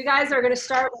 But you guys are going to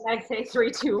start when I say 3,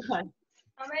 2, 1.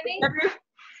 How many?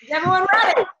 Is everyone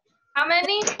ready? How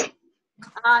many?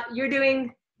 You're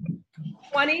doing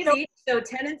 20 each, so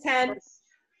 10 and 10,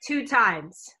 2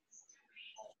 times.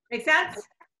 Make sense?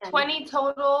 20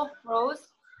 total rows.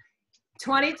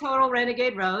 20 total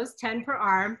renegade rows, 10 per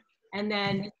arm, and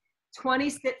then 20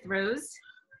 sit throughs.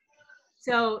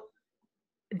 So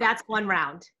that's 1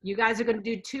 round. You guys are going to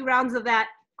do 2 rounds of that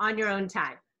on your own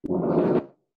time.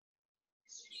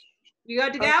 You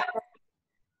good to go?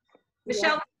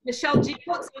 Michelle, Michelle G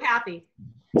looks so happy.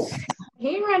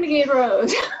 Hey, Renegade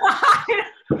Rose.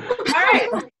 All right,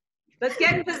 let's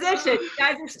get in position. You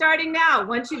guys are starting now.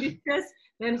 Once you do this,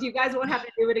 then you guys won't have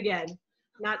to do it again.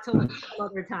 Not till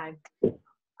another time.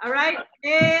 All right,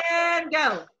 and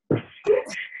go.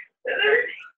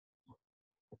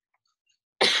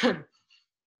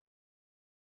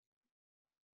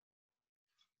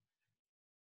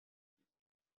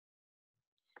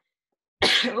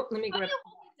 Oh, let me grab.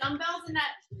 Dumbbells in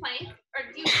that plank,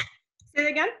 or do you? Say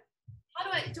it again. How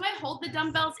do I hold the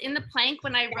dumbbells in the plank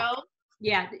when I row?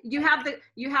 Yeah, you have the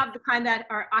kind that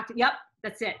are yep,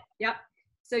 that's it. Yep.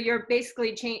 So you're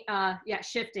basically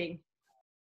shifting.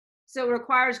 So it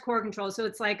requires core control. So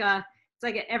it's like at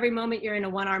every moment you're in a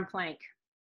one-arm plank.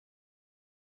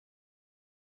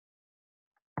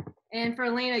 And for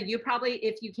Elena, you probably,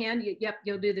 if you can,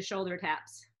 you'll do the shoulder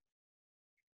taps.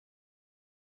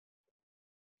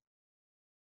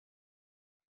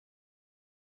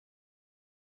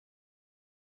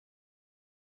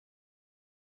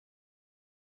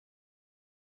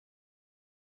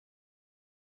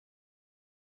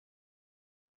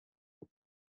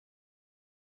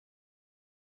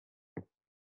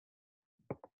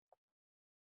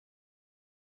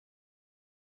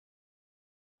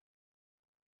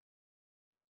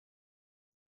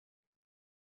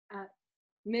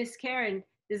 Miss Karen,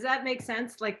 does that make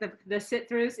sense? Like the sit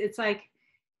throughs, it's like,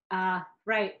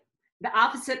 right, the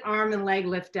opposite arm and leg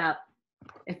lift up,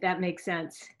 if that makes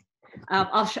sense.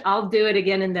 I'll do it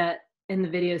again in the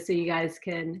video so you guys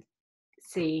can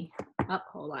see. Oh,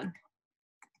 hold on.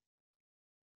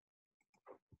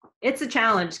 It's a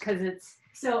challenge because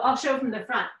so I'll show from the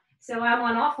front. So I'm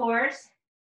on all fours.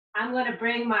 I'm going to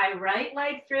bring my right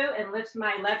leg through and lift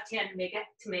my left hand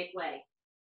to make way.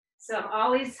 So I'm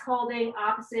always holding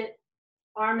opposite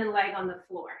arm and leg on the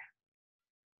floor.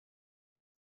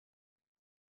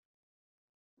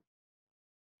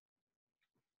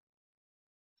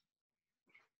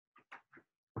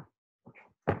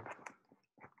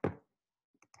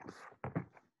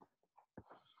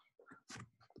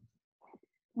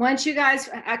 Once you guys,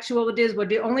 actually what we'll do is we'll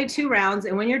do only 2 rounds,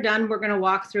 and when you're done, we're gonna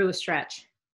walk through a stretch.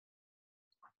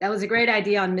 That was a great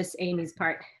idea on Miss Amy's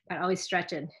part, about always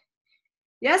stretching.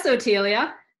 Yes,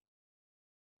 Otelia.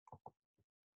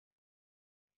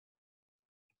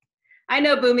 I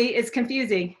know, Boomy, it's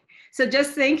confusing. So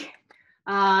just think,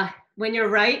 when your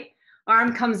right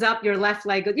arm comes up, your left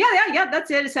leg goes, yeah, that's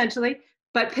it essentially,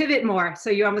 but pivot more. So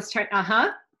you almost turn,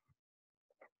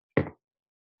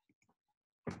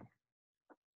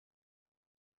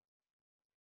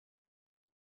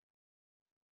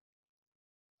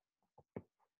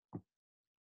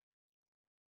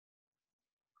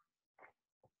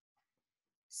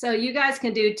 So you guys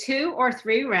can do 2 or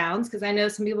 3 rounds, because I know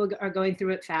some people are going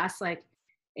through it fast, like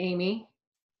Amy.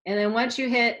 And then once you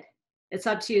hit, it's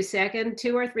up to you, second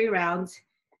 2 or 3 rounds,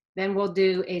 then we'll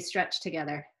do a stretch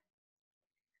together.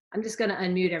 I'm just gonna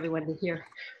unmute everyone to hear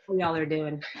what y'all are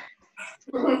doing.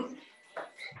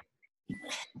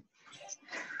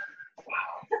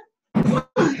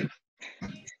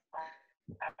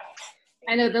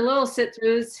 I know the little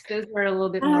sit-throughs, those were a little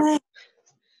bit more.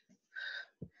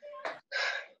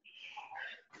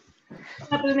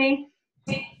 What's up with me?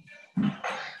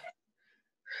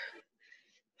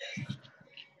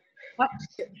 All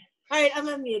right, I'm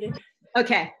unmuted.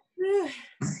 Okay.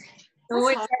 So we'll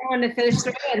wait for everyone to finish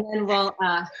through, and then we'll,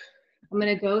 I'm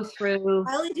gonna go through.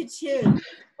 I only did 2.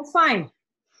 That's fine.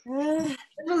 This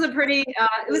was a pretty,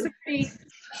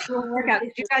 cool workout.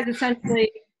 You guys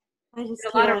essentially did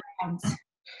a lot of rounds.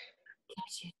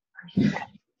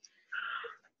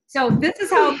 So this is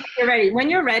how you're ready. When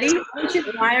you're ready, I want you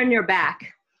to lie on your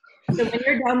back. So when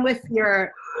you're done with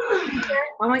your,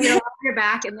 I want you to lie on your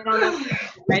back, and then I'll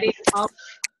ready. I'll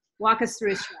walk us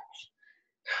through a stretch.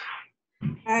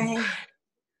 All right.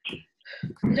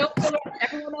 Don't feel like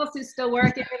everyone else who's still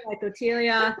working, like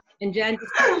Otelia and Jen,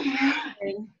 just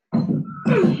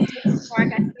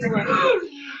Mark, I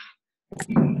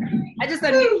just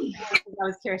unmuted because I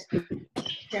was curious.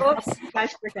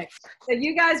 That's perfect. So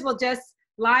you guys will just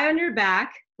lie on your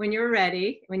back when you're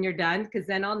ready, when you're done, because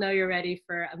then I'll know you're ready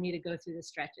for me to go through the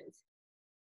stretches.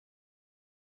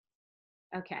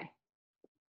 Okay.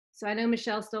 So I know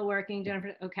Michelle's still working,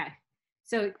 Jennifer. Okay.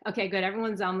 So, okay, good.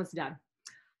 Everyone's almost done.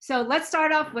 So let's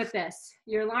start off with this.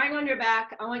 You're lying on your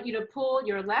back. I want you to pull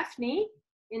your left knee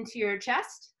into your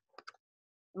chest.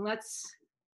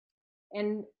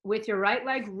 And with your right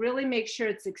leg, really make sure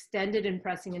it's extended and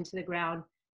pressing into the ground.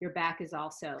 Your back is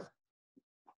also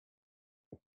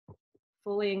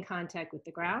fully in contact with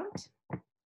the ground.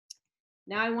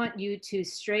 Now I want you to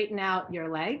straighten out your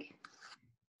leg.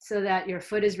 so that your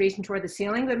foot is reaching toward the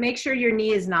ceiling, but make sure your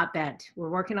knee is not bent. We're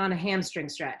working on a hamstring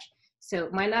stretch. So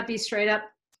it might not be straight up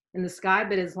in the sky,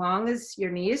 but as long as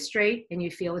your knee is straight and you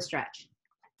feel a stretch.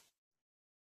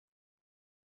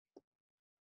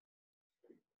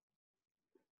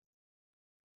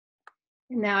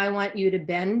 And now I want you to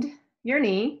bend your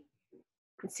knee.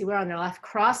 Let's see, we're on the left.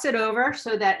 Cross it over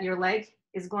so that your leg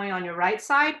is going on your right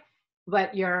side,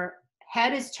 but your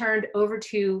head is turned over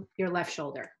to your left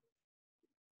shoulder.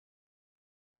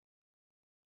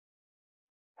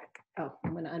 Oh,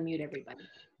 I'm going to unmute everybody.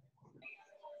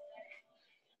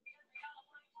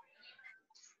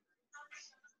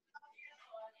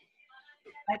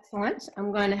 Excellent.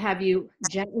 I'm going to have you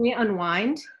gently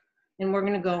unwind, and we're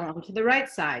going to go on to the right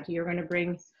side. You're going to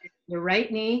bring your right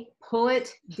knee, pull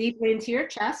it deeply into your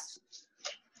chest.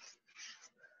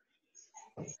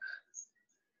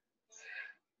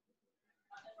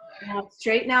 Now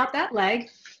straighten out that leg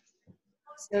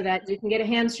so that you can get a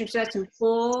hamstring stretch and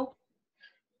pull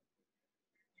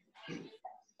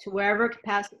to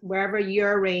wherever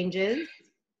your range is.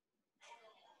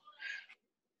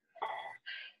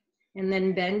 And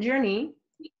then bend your knee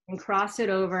and cross it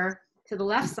over to the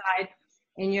left side,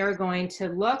 and you're going to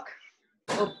look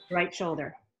over the right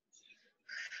shoulder.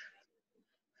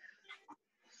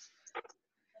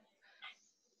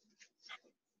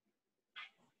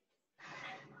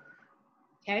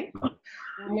 Okay,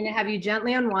 I'm going to have you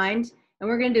gently unwind, and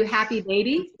we're going to do happy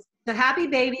baby. So happy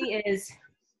baby is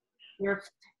your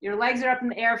legs are up in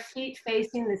the air, feet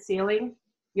facing the ceiling.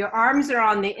 Your arms are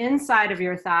on the inside of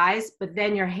your thighs, but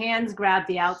then your hands grab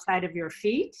the outside of your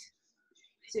feet.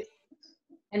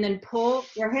 And then pull,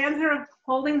 your hands are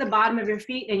holding the bottom of your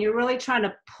feet, and you're really trying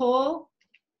to pull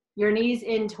your knees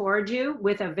in towards you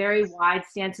with a very wide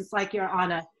stance. It's like you're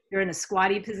in a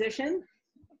squatty position.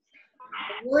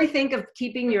 Really think of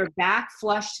keeping your back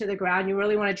flush to the ground. You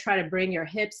really want to try to bring your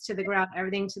hips to the ground,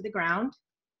 everything to the ground.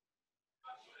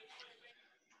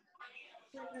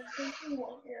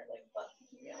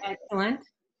 Excellent.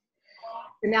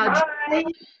 So now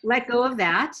gently let go of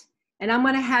that, and I'm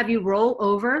going to have you roll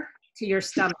over to your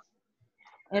stomach.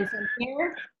 And from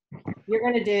here, you're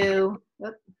going to do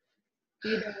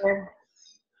either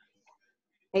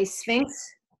a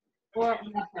sphinx or a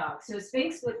left dog. So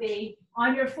sphinx would be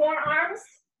on your forearms,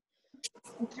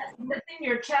 lifting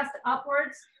your chest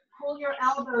upwards. Pull your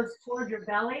elbows toward your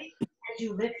belly as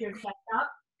you lift your chest up.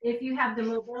 If you have the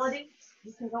mobility,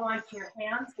 you can go onto your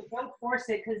hands, but don't force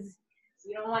it because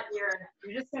you don't want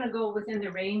you're just going to go within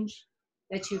the range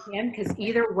that you can, because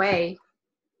either way,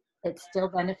 it's still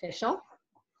beneficial.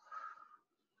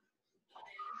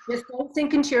 Just don't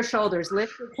sink into your shoulders.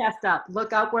 Lift your chest up.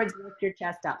 Look upwards, lift your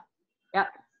chest up. Yep.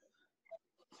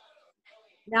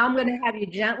 Now I'm going to have you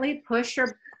gently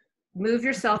move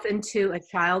yourself into a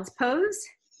child's pose,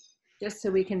 just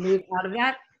so we can move out of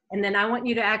that. And then I want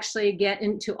you to actually get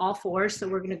into all fours, so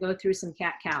we're going to go through some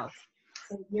cat-cows.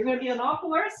 So you're going to be on all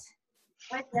fours,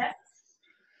 like this.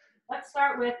 Let's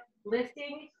start with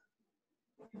lifting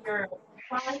your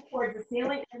spine towards the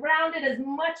ceiling and round it as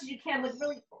much as you can. Look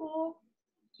really cool.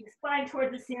 Your spine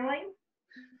towards the ceiling.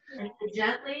 And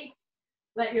gently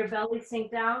let your belly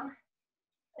sink down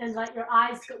and let your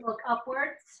eyes look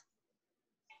upwards.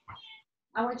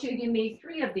 I want you to give me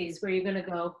 3 of these where you're going to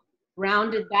go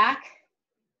rounded back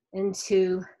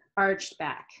into arched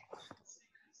back.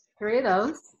 3 of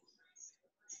those.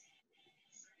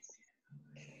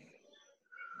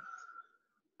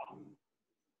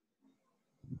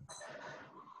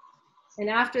 And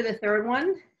after the 3rd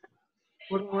one,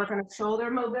 we're going to work on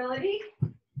shoulder mobility.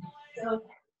 So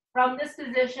from this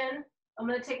position, I'm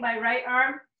going to take my right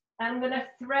arm, and I'm going to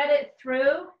thread it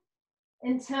through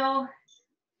until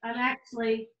I'm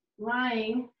actually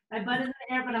lying. My butt is in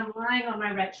the air, but I'm lying on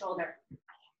my right shoulder.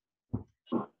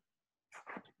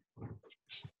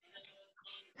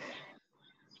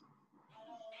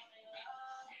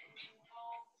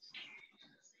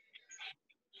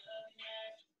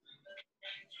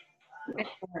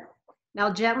 Excellent.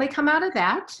 Now gently come out of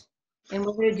that, and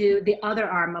we're going to do the other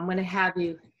arm. I'm going to have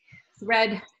you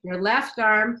thread your left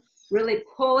arm, really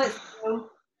pull it through,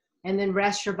 and then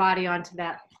rest your body onto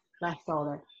that left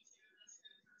shoulder.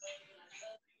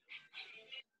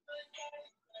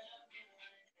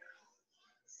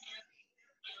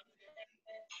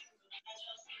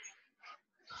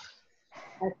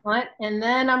 Excellent. And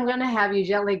then I'm going to have you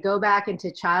gently go back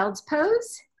into child's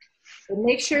pose. And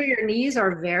make sure your knees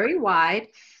are very wide.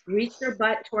 Reach your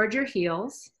butt towards your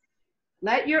heels.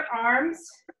 Let your arms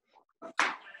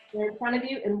go in front of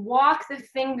you and walk the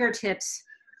fingertips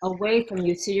away from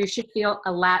you, so you should feel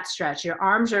a lat stretch. Your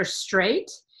arms are straight.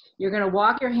 You're gonna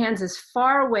walk your hands as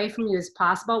far away from you as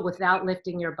possible without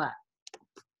lifting your butt.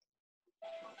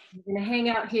 You're gonna hang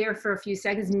out here for a few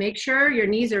seconds. Make sure your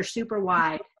knees are super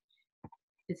wide.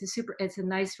 It's a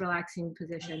nice relaxing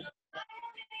position.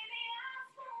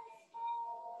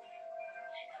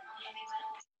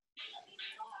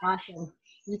 Awesome.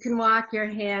 You can walk your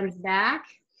hands back.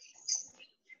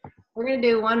 We're gonna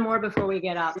do one more before we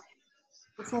get up.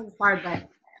 This one's hard, but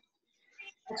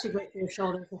that should work for your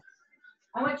shoulders.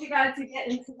 I want you guys to get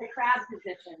into the crab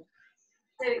position.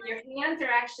 So your hands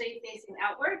are actually facing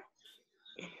outward.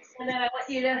 And then I want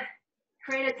you to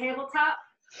create a tabletop.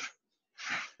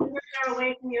 Fingers are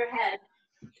away from your head.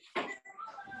 This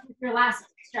is your last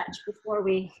stretch before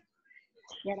we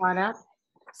get on up.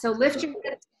 So lift your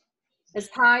hips as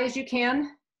high as you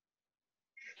can.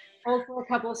 Hold for a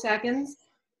couple of seconds.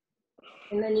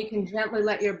 And then you can gently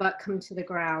let your butt come to the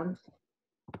ground.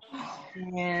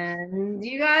 And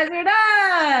you guys are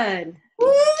done.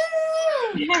 Woo!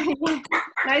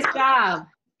 Nice job.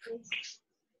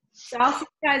 So I'll see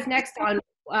you guys next on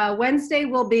Wednesday.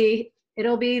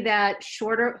 It'll be that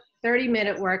shorter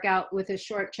 30-minute workout with a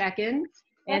short check-in.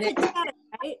 And That's at 10,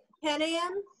 right? 10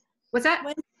 a.m.? What's that?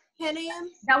 Wednesday, 10 a.m.?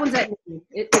 That one's at noon.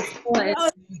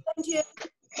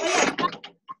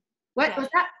 What was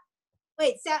that?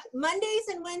 Wait, Mondays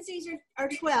and Wednesdays are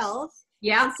 12.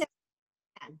 Yeah.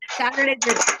 Saturdays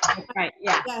are right.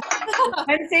 Yeah.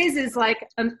 Wednesdays is like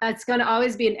it's going to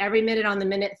always be an every minute on the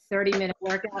minute 30-minute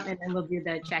workout, and then we'll do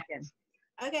the check-in.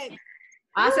 Okay.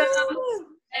 Awesome. Woo!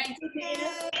 Thank you, Tina.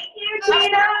 Thank you,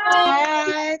 Tina.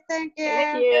 Bye. Thank you.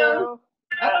 Thank you.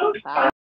 Bye.